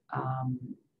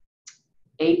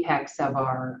apex of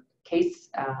our case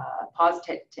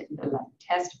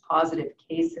test positive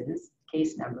case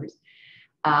numbers.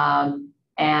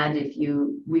 And if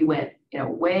we went,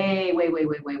 way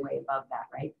above that,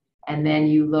 right? And then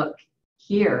you look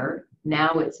here,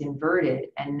 now it's inverted,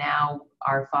 and now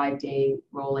our 5-day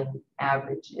rolling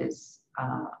average is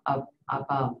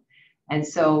above. And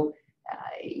so,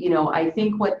 I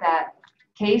think what that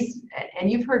case,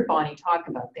 and you've heard Bonnie talk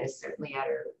about this certainly at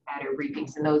her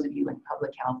briefings, and those of you in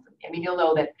public health, you'll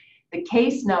know that the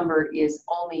case number is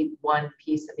only one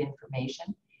piece of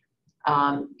information.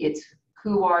 It's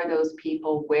who are those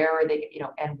people, where are they,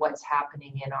 and what's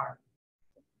happening in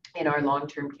our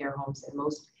long-term care homes, and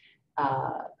most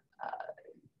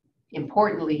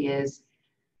importantly is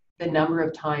the number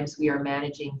of times we are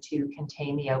managing to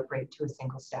contain the outbreak to a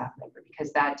single staff member,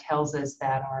 because that tells us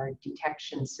that our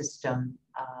detection system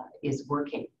is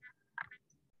working.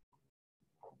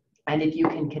 And if you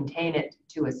can contain it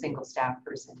to a single staff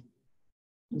person,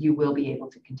 you will be able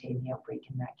to contain the outbreak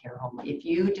in that care home. If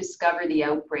you discover the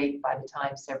outbreak by the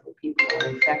time several people are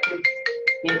infected,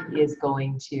 it is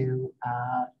going to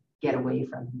get away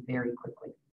from you very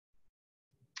quickly.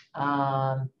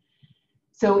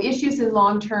 So issues in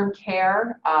long-term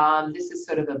care, this is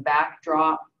sort of a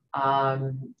backdrop.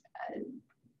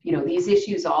 you know, these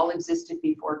issues all existed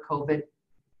before COVID.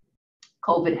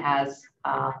 COVID has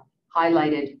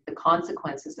highlighted the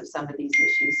consequences of some of these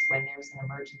issues when there's an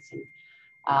emergency.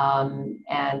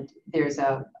 And there's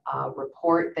a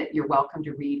report that you're welcome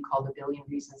to read called A Billion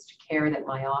Reasons to Care that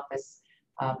my office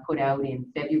put out in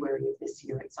February of this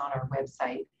year. It's on our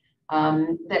website.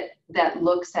 That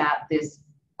looks at this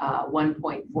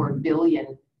 $1.4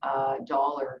 billion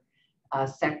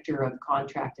sector of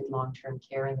contracted long-term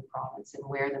care in the province, and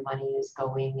where the money is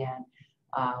going, and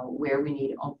where we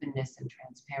need openness and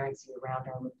transparency around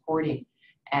our reporting.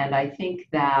 And I think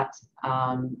that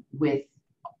with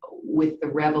the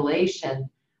revelation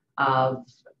of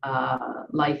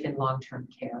life in long-term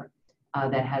care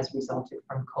that has resulted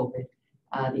from COVID,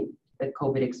 the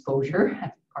COVID exposure,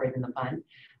 pardon the pun,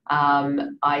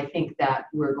 I think that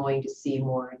we're going to see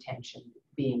more attention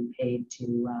being paid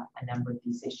to a number of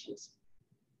these issues.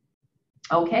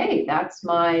 Okay, that's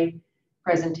my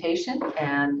presentation,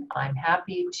 and I'm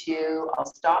happy to, I'll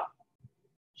stop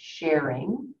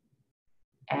sharing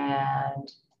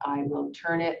and I will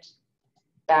turn it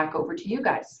back over to you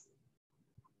guys.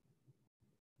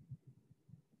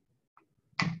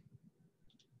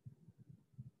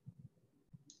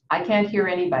 I can't hear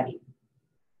anybody.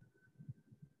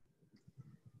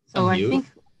 So I think,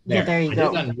 yeah, there you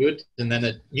go. I did unmute and then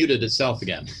it muted itself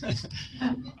again.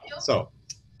 So,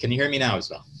 can you hear me now,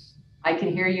 Isobel? I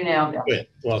can hear you now, Bill. Good.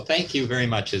 Well, thank you very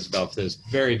much, Isobel, for this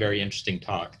very, very interesting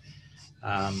talk.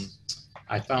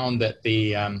 I found that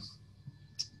the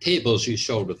tables you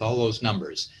showed with all those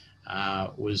numbers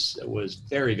was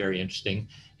very, very interesting,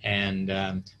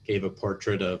 and gave a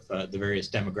portrait of the various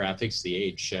demographics, the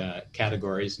age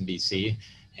categories in BC,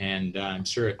 and I'm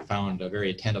sure it found a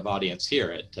very attentive audience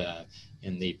here at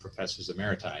in the Professors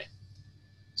Emeriti.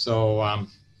 So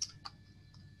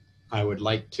I would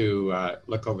like to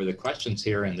look over the questions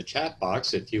here in the chat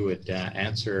box, if you would take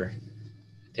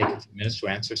a few minutes to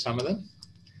answer some of them.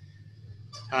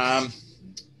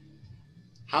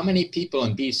 How many people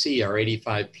in BC are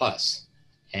 85 plus?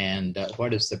 And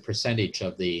what is the percentage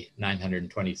of the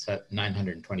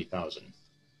 920,000?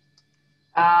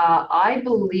 I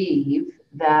believe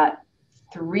that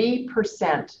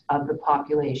 3% of the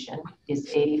population is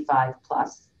 85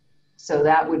 plus. So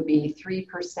that would be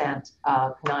 3%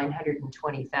 of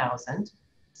 920,000.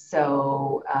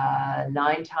 So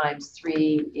 9 times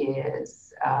 3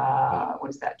 is, what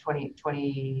is that,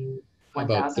 21,000?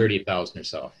 About 30,000 or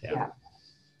so, yeah.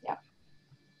 Yeah.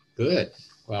 Good.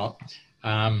 Well,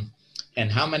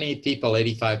 and how many people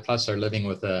 85 plus are living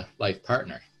with a life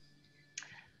partner?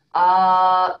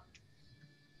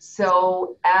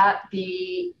 So at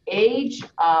the age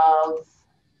of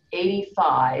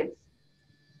 85,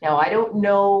 now I don't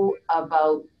know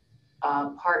about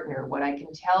partner. What I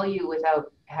can tell you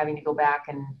without having to go back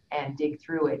and dig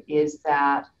through it is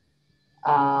that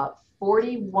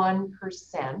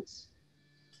 41%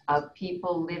 of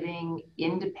people living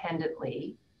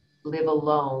independently live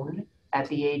alone at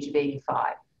the age of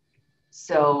 85.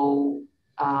 So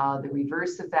the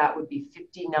reverse of that would be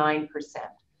 59%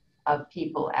 of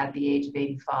people at the age of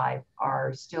 85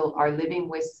 are living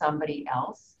with somebody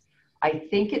else. I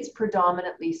think it's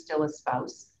predominantly still a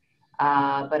spouse,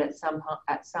 but at some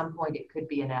point it could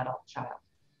be an adult child.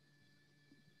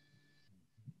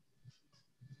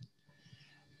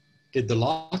 Did the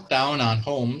lockdown on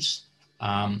homes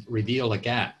reveal a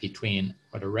gap between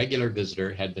what a regular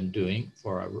visitor had been doing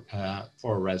for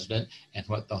a resident and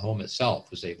what the home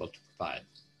itself was able to provide?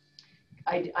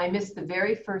 I missed the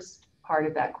very first part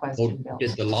of that question, Bill.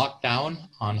 Did the lockdown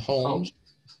on homes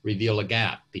reveal a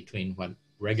gap between what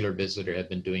regular visitor had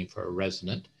been doing for a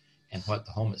resident and what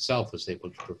the home itself was able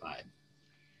to provide?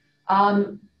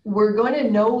 We're going to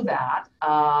know that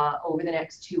over the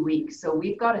next 2 weeks. So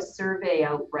we've got a survey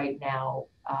out right now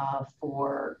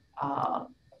for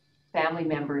family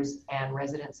members and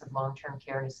residents of long-term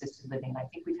care and assisted living. I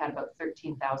think we've had about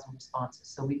 13,000 responses.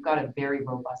 So we've got a very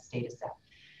robust data set.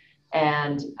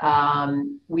 And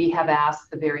we have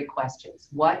asked the very questions.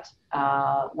 What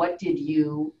did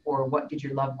you or what did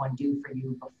your loved one do for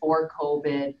you before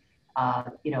COVID,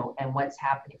 you know, and what's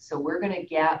happening? So we're going to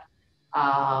get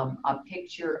a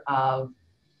picture of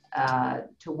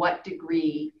to what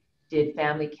degree did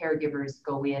family caregivers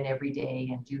go in every day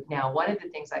and do. Now, one of the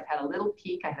things, I've had a little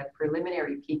peek, I had a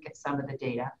preliminary peek at some of the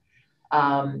data.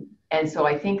 And so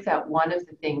I think that one of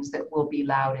the things that will be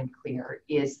loud and clear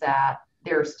is that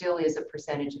there still is a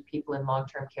percentage of people in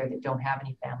long-term care that don't have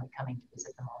any family coming to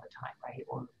visit them all the time, right?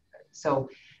 Or so,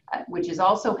 which is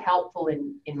also helpful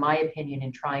in my opinion,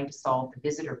 in trying to solve the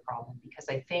visitor problem, because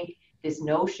I think this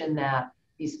notion that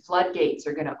these floodgates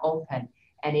are going to open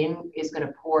and in is going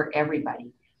to pour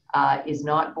everybody, is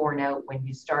not borne out when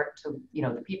you start to, you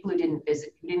know, the people who didn't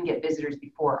get visitors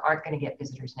before aren't going to get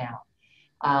visitors now.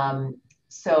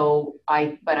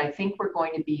 But I think we're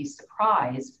going to be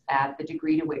surprised at the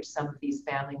degree to which some of these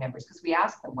family members, because we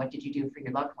ask them, what did you do for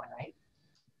your loved one, right?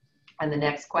 And the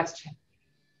next question,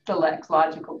 the next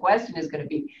logical question is going to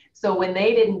be, so when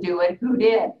they didn't do it, who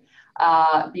did?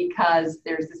 Because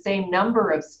there's the same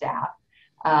number of staff,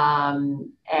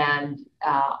 and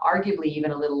arguably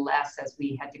even a little less, as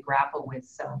we had to grapple with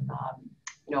some,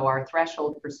 you know, our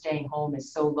threshold for staying home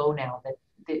is so low now that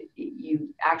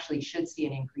you actually should see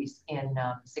an increase in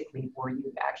sick leave, or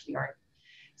you actually aren't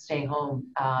staying home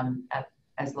at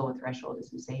as low a threshold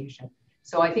as you say you should.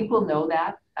 So I think we'll know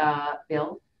that,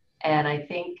 Bill. And I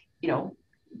think, you know,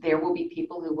 there will be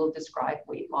people who will describe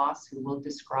weight loss, who will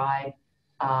describe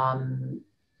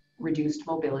reduced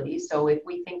mobility. So if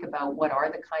we think about what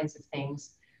are the kinds of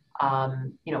things,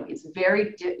 you know, it's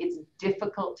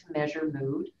difficult to measure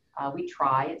mood. We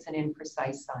try, it's an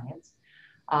imprecise science.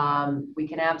 We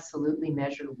can absolutely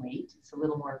measure weight. It's a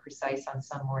little more precise on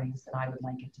some mornings than I would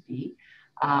like it to be.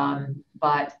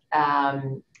 But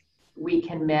we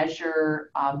can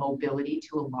measure mobility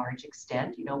to a large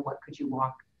extent. You know, what could you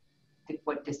walk?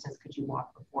 What distance could you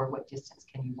walk before? What distance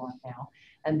can you walk now?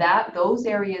 And those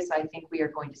areas, I think we are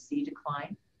going to see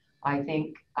decline. I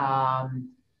think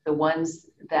the ones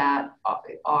that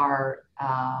are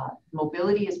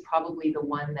mobility is probably the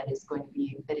one that is going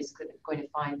to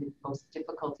find the most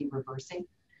difficulty reversing.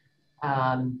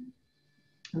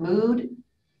 Mood,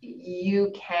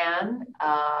 you can,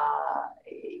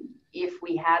 if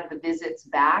we had the visits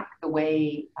back the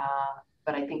way,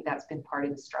 but I think that's been part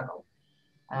of the struggle,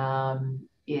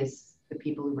 is the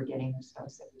people who were getting their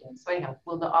spouse every day. So anyhow,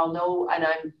 I'll know, and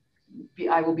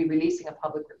I will be releasing a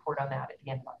public report on that at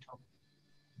the end of October.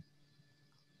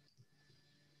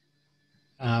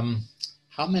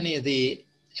 How many of the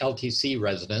LTC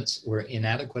residents were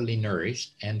inadequately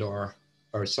nourished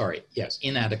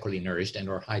inadequately nourished and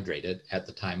or hydrated at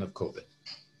the time of COVID?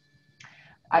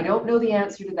 I don't know the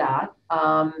answer to that.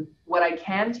 What I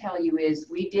can tell you is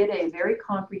we did a very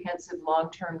comprehensive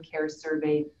long-term care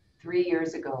survey 3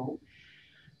 years ago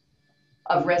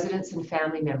of residents and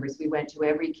family members. We went to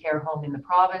every care home in the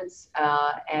province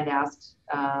and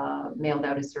mailed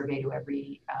out a survey to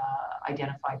every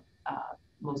identified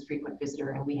most frequent visitor,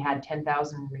 and we had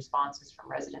 10,000 responses from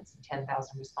residents and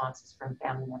 10,000 responses from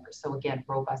family members. So again,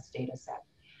 robust data set.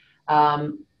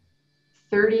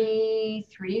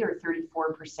 33 or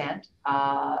 34%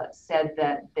 said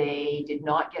that they did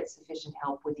not get sufficient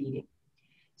help with eating.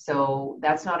 So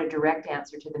that's not a direct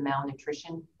answer to the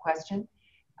malnutrition question,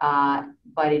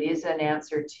 but it is an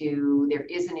answer to, there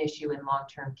is an issue in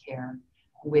long-term care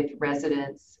with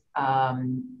residents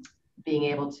being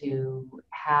able to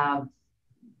have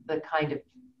the kind of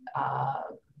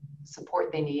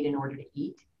support they need in order to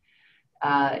eat.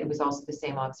 It was also the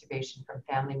same observation from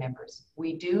family members.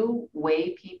 We do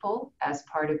weigh people as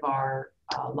part of our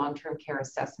long-term care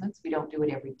assessments. We don't do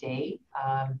it every day.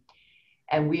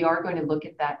 And we are going to look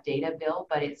at that data, Bill,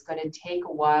 but it's going to take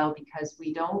a while because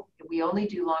we only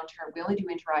do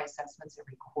inter-eye assessments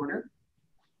every quarter.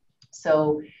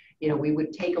 So, you know, we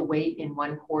would take a weight in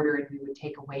one quarter and we would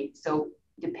take a weight. So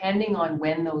depending on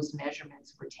when those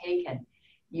measurements were taken,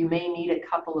 you may need a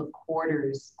couple of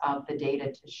quarters of the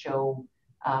data to show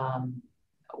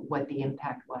what the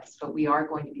impact was. But we are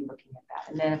going to be looking at that.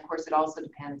 And then, of course, it also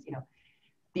depends, you know,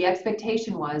 the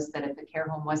expectation was that if the care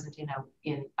home wasn't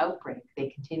in outbreak, they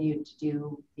continued to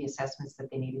do the assessments that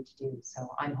they needed to do. So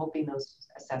I'm hoping those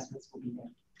assessments will be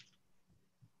there.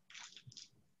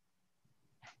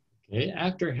 Okay.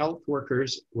 After health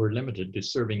workers were limited to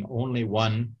serving only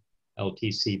one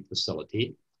LTC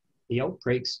facility, the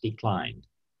outbreaks declined.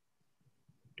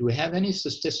 Do we have any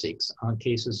statistics on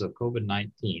cases of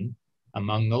COVID-19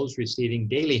 among those receiving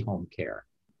daily home care?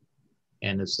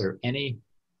 And is there any,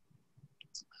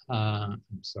 I'm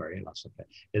sorry, I lost it.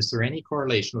 Is there any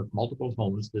correlation with multiple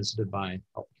homes visited by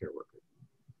healthcare workers?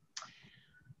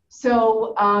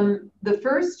 So the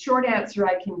first short answer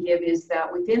I can give is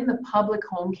that within the public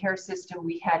home care system,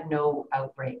 we had no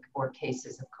outbreak or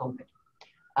cases of COVID,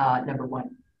 number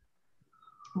one.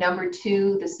 Number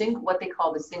two, what they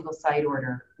call the single site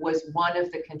order was one of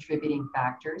the contributing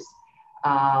factors,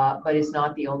 but is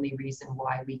not the only reason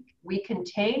why. We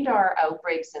contained our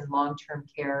outbreaks in long-term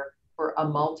care for a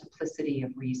multiplicity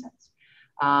of reasons.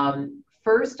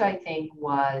 First, I think,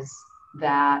 was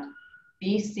that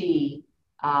BC,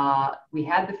 we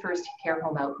had the first care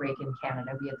home outbreak in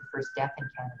Canada. We had the first death in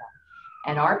Canada.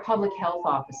 And our public health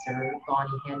officer,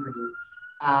 Bonnie Henry,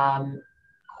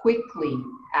 quickly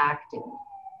acted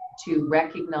to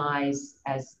recognize,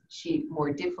 as she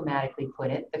more diplomatically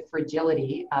put it, the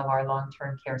fragility of our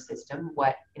long-term care system,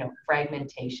 what,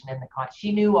 fragmentation and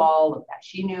she knew all of that.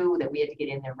 She knew that we had to get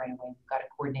in there right away. We've got a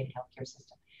coordinated healthcare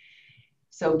system.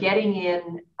 So getting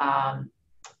in,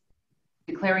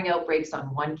 declaring outbreaks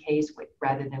on one case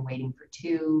rather than waiting for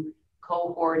two,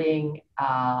 cohorting,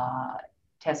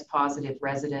 test positive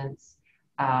residents,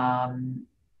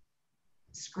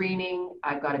 screening.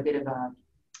 I've got a bit of a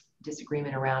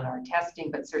disagreement around our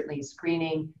testing, but certainly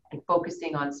screening and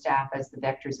focusing on staff as the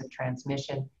vectors of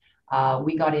transmission.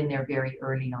 We got in there very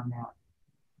early on that.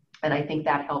 And I think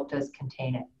that helped us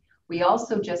contain it. We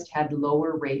also just had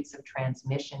lower rates of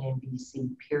transmission in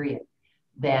BC, period,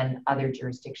 than other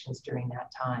jurisdictions during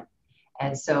that time.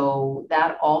 And so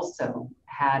that also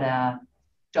had a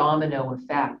domino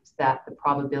effect, that the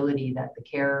probability that the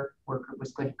care worker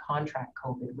was going to contract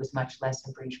COVID was much less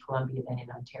in British Columbia than in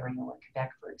Ontario or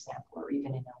Quebec, for example, or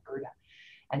even in Alberta.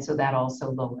 And so that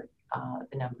also lowered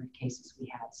the number of cases we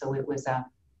had. So it was a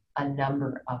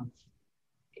number of,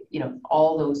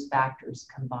 all those factors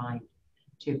combined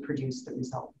to produce the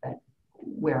result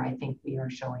where I think we are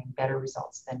showing better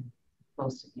results than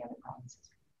most of the other provinces.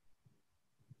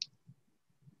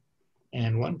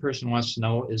 And one person wants to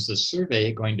know, is the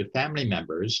survey going to family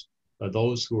members of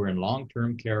those who were in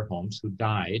long-term care homes who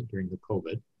died during the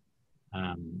COVID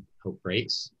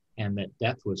outbreaks, and that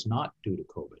death was not due to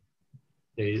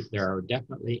COVID? There are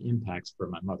definitely impacts for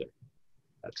my mother.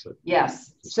 That's it.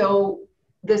 Yes. So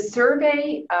the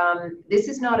survey, this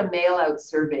is not a mail-out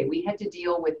survey. We had to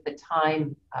deal with the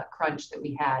time crunch that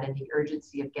we had and the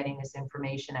urgency of getting this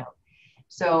information out.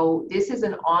 So this is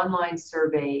an online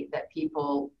survey that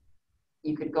people,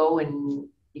 you could go and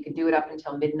you could do it up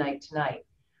until midnight tonight.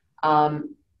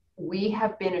 We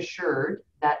have been assured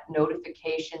that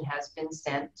notification has been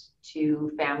sent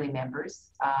to family members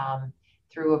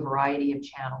through a variety of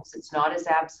channels. It's not as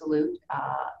absolute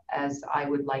as I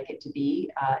would like it to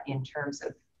be in terms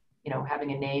of,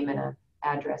 having a name and an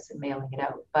address and mailing it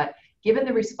out. But given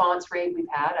the response rate we've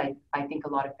had, I think a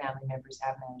lot of family members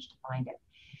have managed to find it.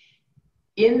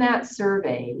 In that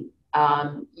survey,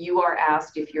 you are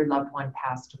asked if your loved one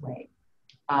passed away.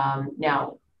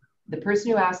 Now, the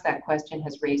person who asked that question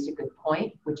has raised a good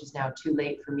point, which is now too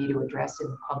late for me to address in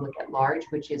the public at large,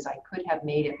 which is I could have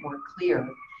made it more clear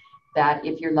that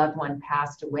if your loved one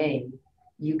passed away,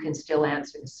 you can still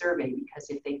answer the survey, because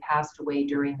if they passed away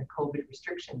during the COVID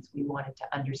restrictions, we wanted to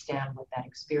understand what that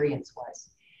experience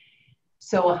was.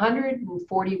 So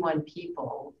 141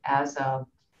 people as of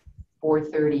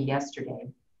 4:30 yesterday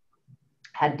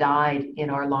had died in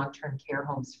our long-term care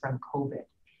homes from COVID.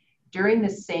 During the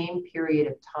same period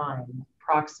of time,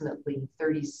 approximately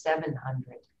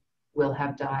 3,700 will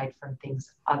have died from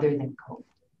things other than COVID,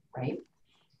 right?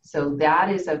 So that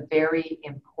is a very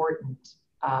important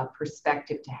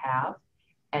perspective to have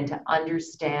and to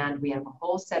understand. We have a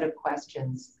whole set of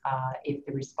questions if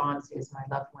the response is my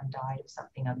loved one died of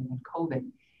something other than COVID,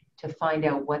 to find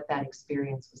out what that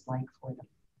experience was like for them.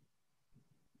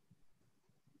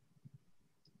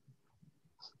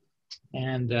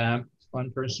 And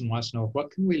one person wants to know, what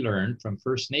can we learn from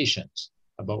First Nations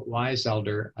about wise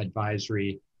elder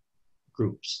advisory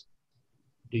groups?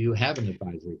 Do you have an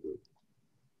advisory group?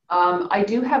 I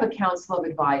do have a council of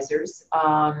advisors.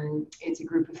 It's a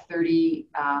group of 30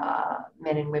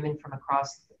 men and women from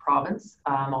across the province,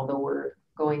 although we're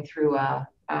going through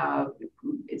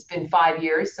it's been 5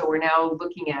 years, so we're now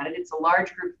looking at it. It's a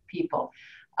large group of people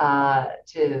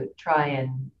to try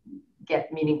and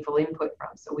get meaningful input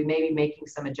from. So we may be making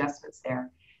some adjustments there.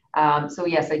 So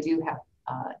yes, I do have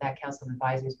that council of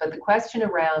advisors. But the question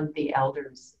around the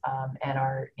elders and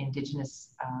our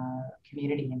Indigenous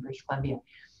community in British Columbia,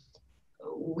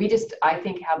 we just, I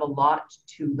think, have a lot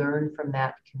to learn from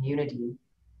that community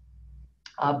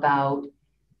about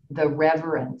the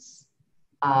reverence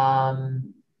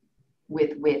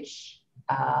with which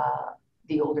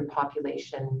the older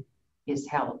population is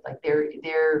held. Like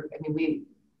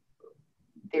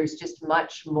there's just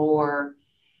much more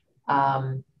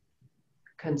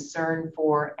concern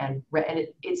for, and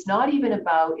it's not even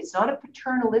about, it's not a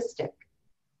paternalistic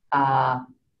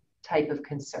type of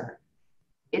concern.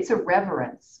 It's a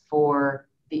reverence for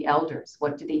the elders.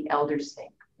 What do the elders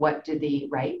think? What do the,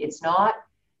 right? It's not,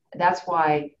 that's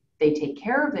why they take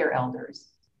care of their elders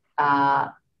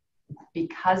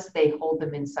because they hold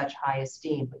them in such high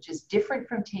esteem, which is different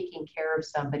from taking care of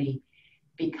somebody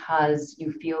because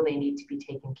you feel they need to be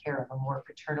taken care of, a more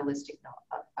paternalistic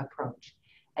approach.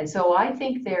 And so I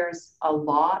think there's a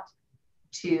lot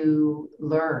to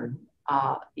learn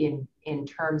in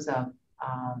terms of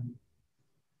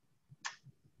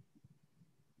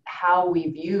how we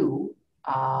view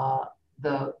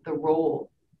the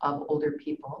role of older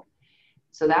people.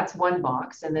 So that's one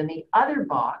box. And then the other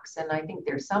box, and I think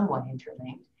they're somewhat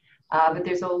interlinked, but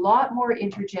there's a lot more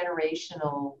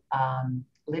intergenerational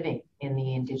living in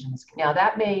the Indigenous. Now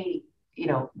that may,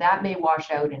 that may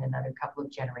wash out in another couple of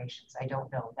generations. I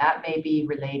don't know. That may be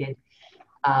related,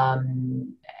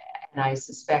 and I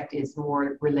suspect is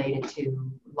more related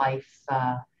to life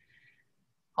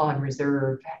on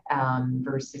reserve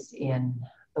versus in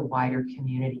the wider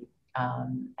community.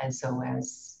 And so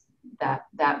as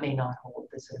that may not hold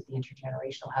the sort of the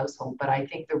intergenerational household, but I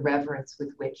think the reverence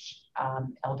with which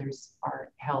elders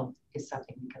are held is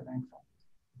something we can learn from.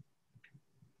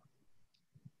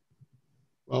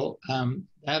 Well,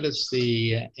 that is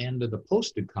the end of the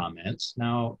posted comments.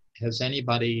 Now, has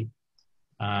anybody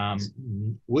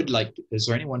is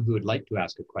there anyone who would like to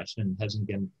ask a question and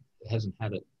hasn't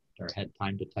had it or had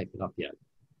time to type it up yet?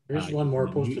 There's one more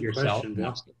posted question,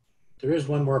 Bill. There is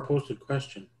one more posted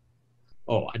question.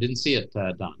 Oh, I didn't see it,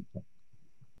 Don.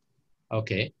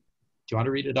 Okay. Do you want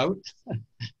to read it out?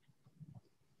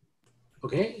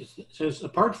 Okay. It says,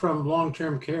 apart from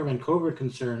long-term care and COVID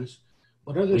concerns,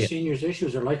 what other seniors'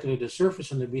 issues are likely to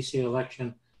surface in the BC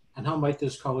election, and how might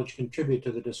this college contribute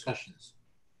to the discussions?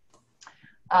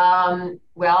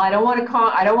 Well, I don't want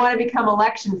to become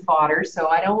election fodder, so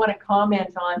I don't want to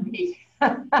comment on the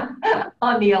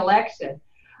on the election.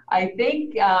 I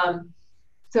think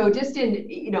so. Just in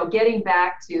getting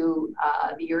back to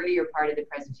the earlier part of the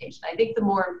presentation, I think the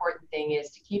more important thing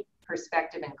is to keep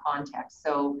perspective and context.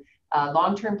 So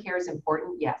long-term care is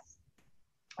important, yes,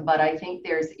 but I think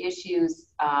there's issues.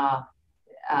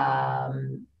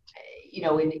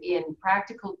 In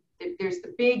practical, there's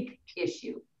the big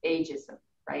issue, ageism.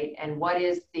 Right, and what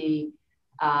is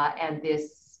and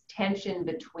this tension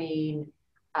between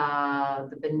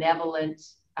the benevolent,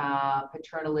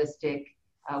 paternalistic,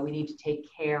 we need to take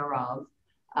care of,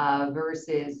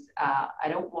 versus I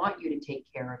don't want you to take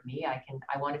care of me. I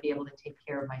want to be able to take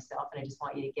care of myself, and I just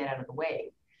want you to get out of the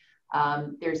way.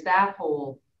 There's that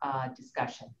whole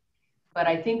discussion, but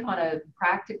I think on a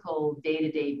practical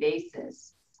day-to-day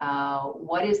basis,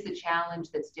 what is the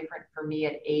challenge that's different for me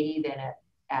at 80 than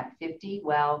at 50?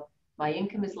 Well, my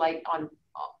income is like on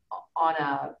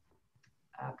a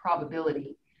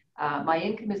probability. My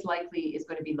income is going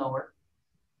to be lower,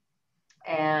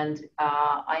 and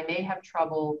I may have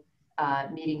trouble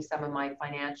meeting some of my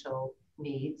financial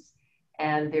needs.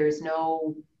 And there's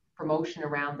no promotion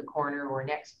around the corner or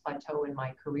next plateau in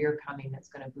my career coming that's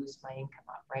going to boost my income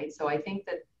up, right? So I think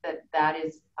that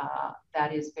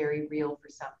is very real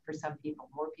for some people,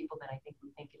 more people than I think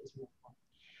we think it is real for.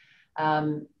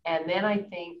 And then I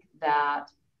think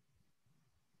that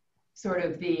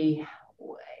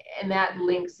and that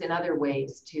links in other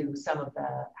ways to some of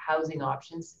the housing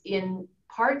options in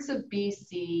parts of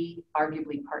BC,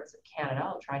 arguably parts of Canada.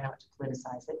 I'll try not to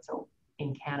politicize it. So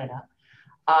in Canada,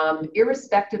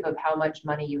 irrespective of how much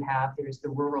money you have, there's the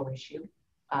rural issue,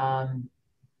 and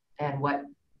what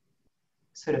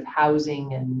sort of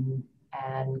housing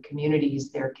and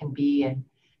communities there can be, and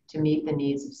to meet the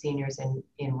needs of seniors in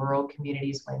rural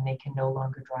communities when they can no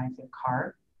longer drive their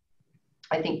car.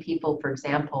 I think people, for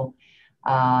example,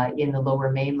 in the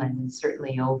Lower Mainland, and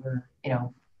certainly over,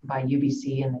 by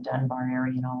UBC and the Dunbar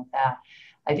area and all of that,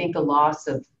 I think the loss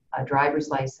of a driver's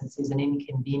license is an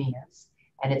inconvenience,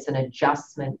 and it's an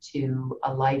adjustment to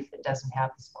a life that doesn't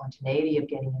have the spontaneity of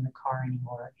getting in the car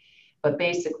anymore. But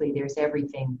basically, there's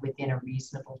everything within a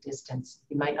reasonable distance.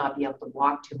 You might not be able to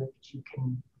walk to it, but you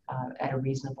can, at a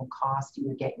reasonable cost,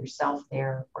 either get yourself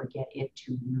there or get it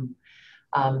to you.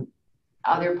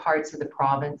 Other parts of the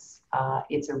province,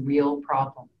 it's a real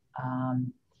problem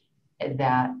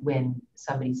that when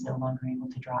somebody's no longer able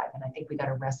to drive. And I think we got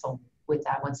to wrestle with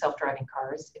that one. Self-driving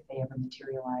cars, if they ever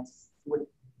materialize, would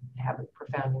have a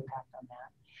profound impact on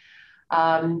that.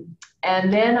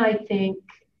 And then I think,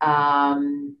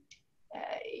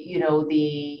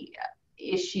 the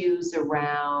issues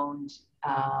around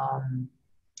how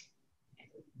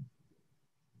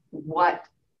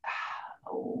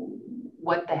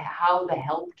the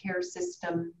healthcare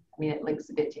system, it links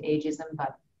a bit to ageism,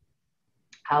 but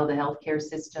how the healthcare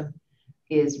system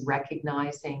is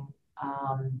recognizing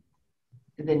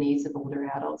the needs of older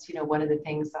adults. One of the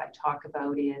things I talk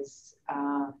about is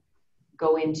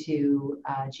go into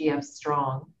GF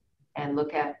Strong and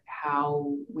look at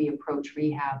how we approach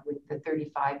rehab with the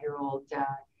 35-year-old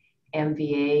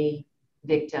MVA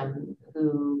victim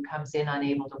who comes in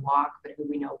unable to walk, but who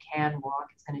we know can walk.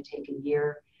 It's going to take a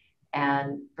year,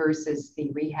 and versus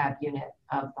the rehab unit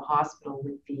of the hospital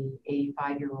with the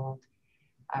 85-year-old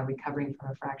recovering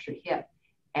from a fractured hip.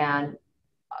 And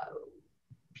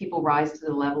people rise to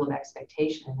the level of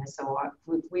expectation in this. So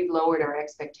we've lowered our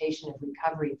expectation of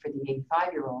recovery for the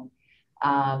 85-year-old.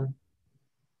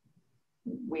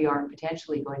 We are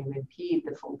potentially going to impede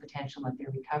the full potential of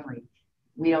their recovery.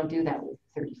 We don't do that with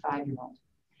a 35-year-old.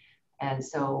 And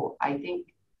so I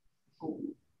think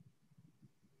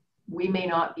we may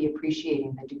not be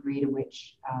appreciating the degree to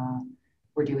which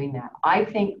we're doing that. I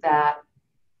think that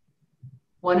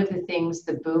one of the things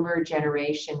the boomer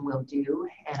generation will do,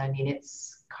 and I mean,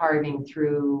 it's carving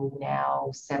through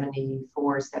now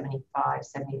 74, 75,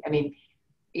 70, I mean,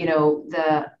 you know,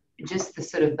 just the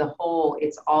sort of the whole,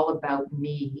 it's all about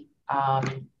me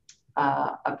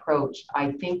approach,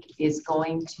 I think is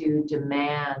going to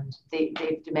demand,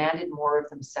 they've demanded more of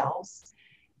themselves.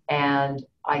 And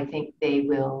I think they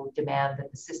will demand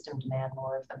that the system demand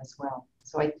more of them as well.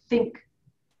 So I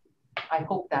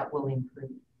hope that will improve.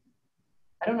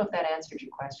 I don't know if that answered your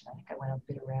question. I think I went a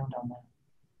bit around on that.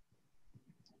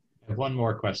 One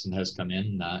more question has come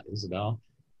in, Isobel,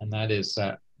 and that is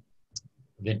of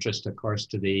interest, of course,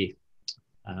 to the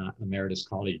Emeritus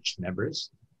College members.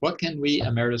 What can we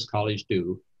Emeritus College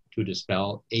do to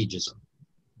dispel ageism?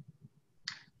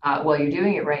 Well, you're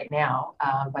doing it right now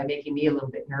by making me a little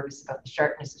bit nervous about the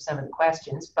sharpness of some of the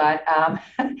questions, but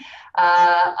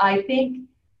I think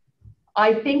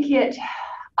it,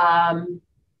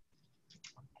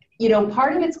 you know,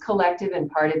 part of it's collective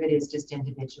and part of it is just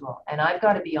individual. And I've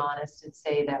got to be honest and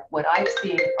say that what I've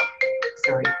seen,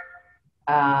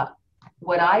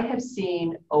 what I have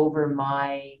seen over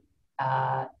my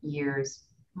years,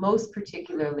 most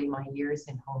particularly my years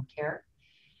in home care,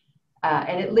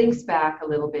 and it links back a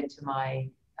little bit to my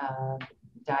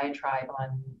diatribe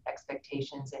on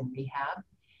expectations and rehab,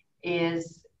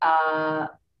 is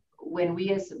when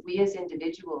we as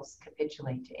individuals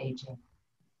capitulate to aging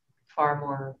far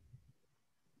more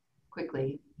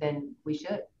quickly than we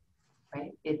should,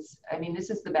 right? I mean, this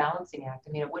is the balancing act.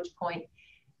 I mean, at which point,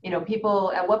 you know,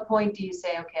 people, at what point do you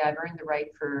say, okay, I've earned the right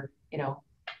for, you know,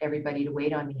 everybody to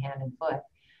wait on me hand and foot,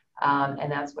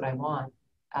 and that's what I want.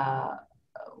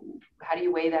 How do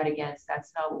you weigh that against,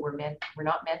 that's not what we're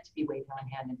not meant to be waiting on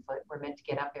hand and foot. We're meant to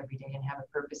get up every day and have a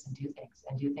purpose and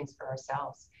do things for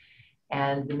ourselves.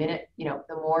 And the minute, you know,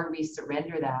 the more we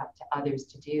surrender that to others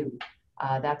to do,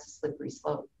 that's a slippery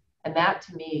slope. And that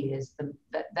to me is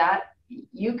that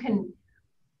you can,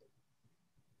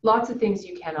 lots of things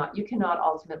you cannot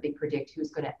ultimately predict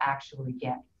who's going to actually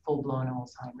get full-blown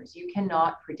Alzheimer's. You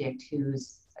cannot predict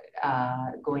who's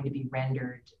going to be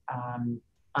rendered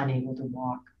unable to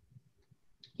walk.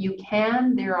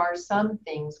 There are some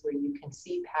things where you can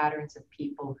see patterns of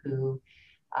people who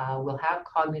will have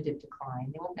cognitive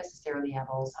decline. They won't necessarily have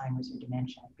Alzheimer's or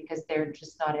dementia because they're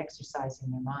just not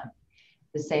exercising their mind.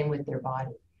 The same with their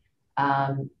body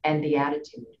and the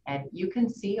attitude. And you can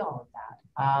see all of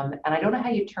that. And I don't know how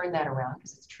you turn that around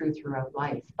because it's true throughout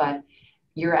life, but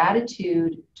your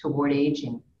attitude toward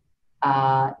aging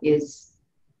is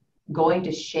going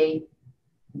to shape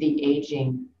the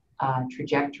aging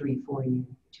trajectory for you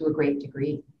to a great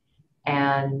degree.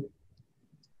 And,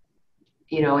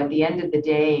 you know, at the end of the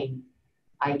day,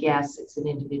 I guess it's an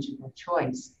individual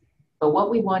choice. But what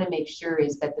we want to make sure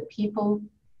is that the people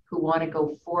who want to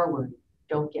go forward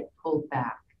don't get pulled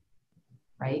back,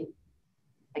 right?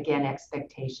 Again,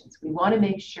 expectations. We want to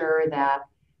make sure that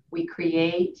we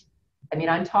create, I mean,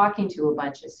 I'm talking to a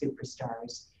bunch of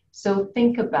superstars. So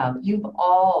think about, you've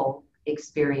all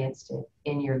experienced it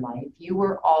in your life. You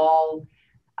were all,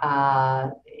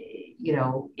 you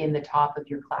know, in the top of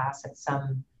your class at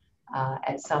some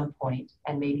point,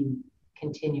 and maybe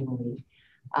continually.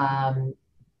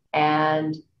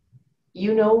 And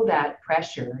you know that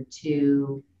pressure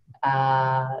to,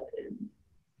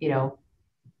 you know,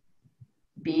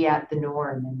 be at the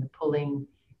norm and the pulling,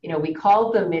 you know, we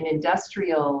call them in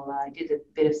industrial, I did a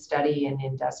bit of study in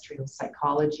industrial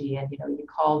psychology, and, you know, you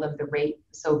call them the rate.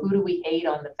 So who do we hate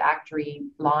on the factory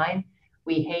line?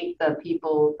 We hate the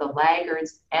people, the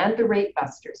laggards and the rate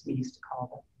busters, we used to call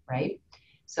them, right?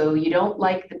 So you don't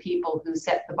like the people who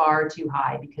set the bar too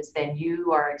high because then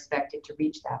you are expected to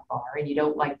reach that bar, and you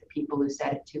don't like the people who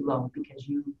set it too low because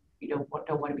you don't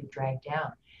want to be dragged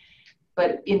down.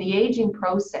 But in the aging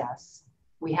process,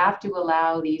 we have to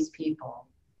allow these people,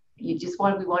 we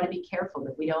want to be careful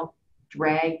that we don't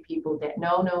drag people down.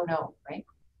 No, right?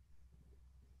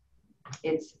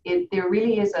 There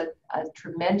really is a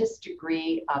tremendous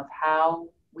degree of how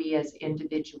we as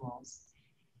individuals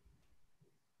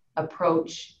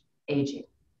approach aging.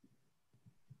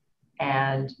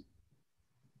 And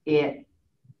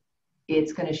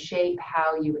it's going to shape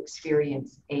how you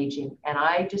experience aging. And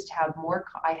I just have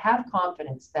I have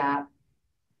confidence that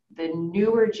the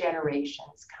newer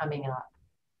generations coming up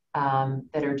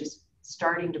that are just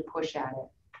starting to push at it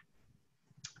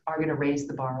are going to raise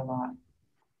the bar a lot.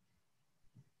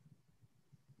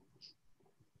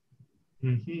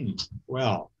 Mm-hmm.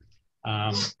 Well,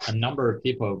 a number of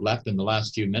people have left in the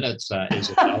last few minutes.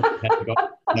 Isobel had to go.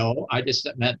 No, I just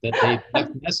meant that they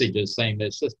left messages saying that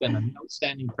it's just been an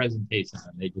outstanding presentation,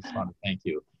 and they just want to thank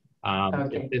you.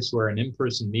 Okay. If this were an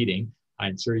in-person meeting,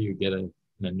 I'm sure you'd get an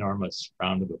enormous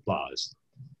round of applause.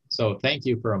 So thank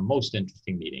you for a most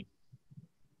interesting meeting.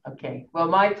 Okay, well,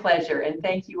 my pleasure, and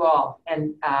thank you all.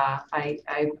 And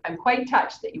I'm quite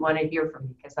touched that you want to hear from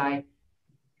me, because I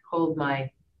hold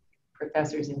my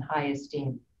professors in high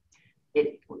esteem.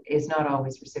 It is not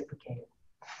always reciprocated.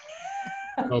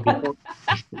 Well,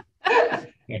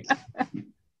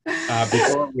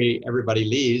 before everybody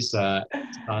leaves,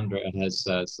 Sandra has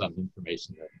some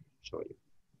information to show you.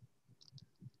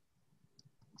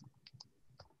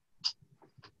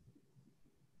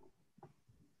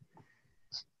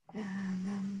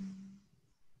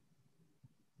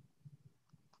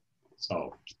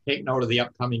 So take note of the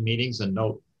upcoming meetings, and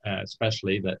note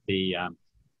especially that the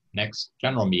next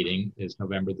general meeting is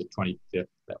November the 25th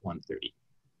at 1:30.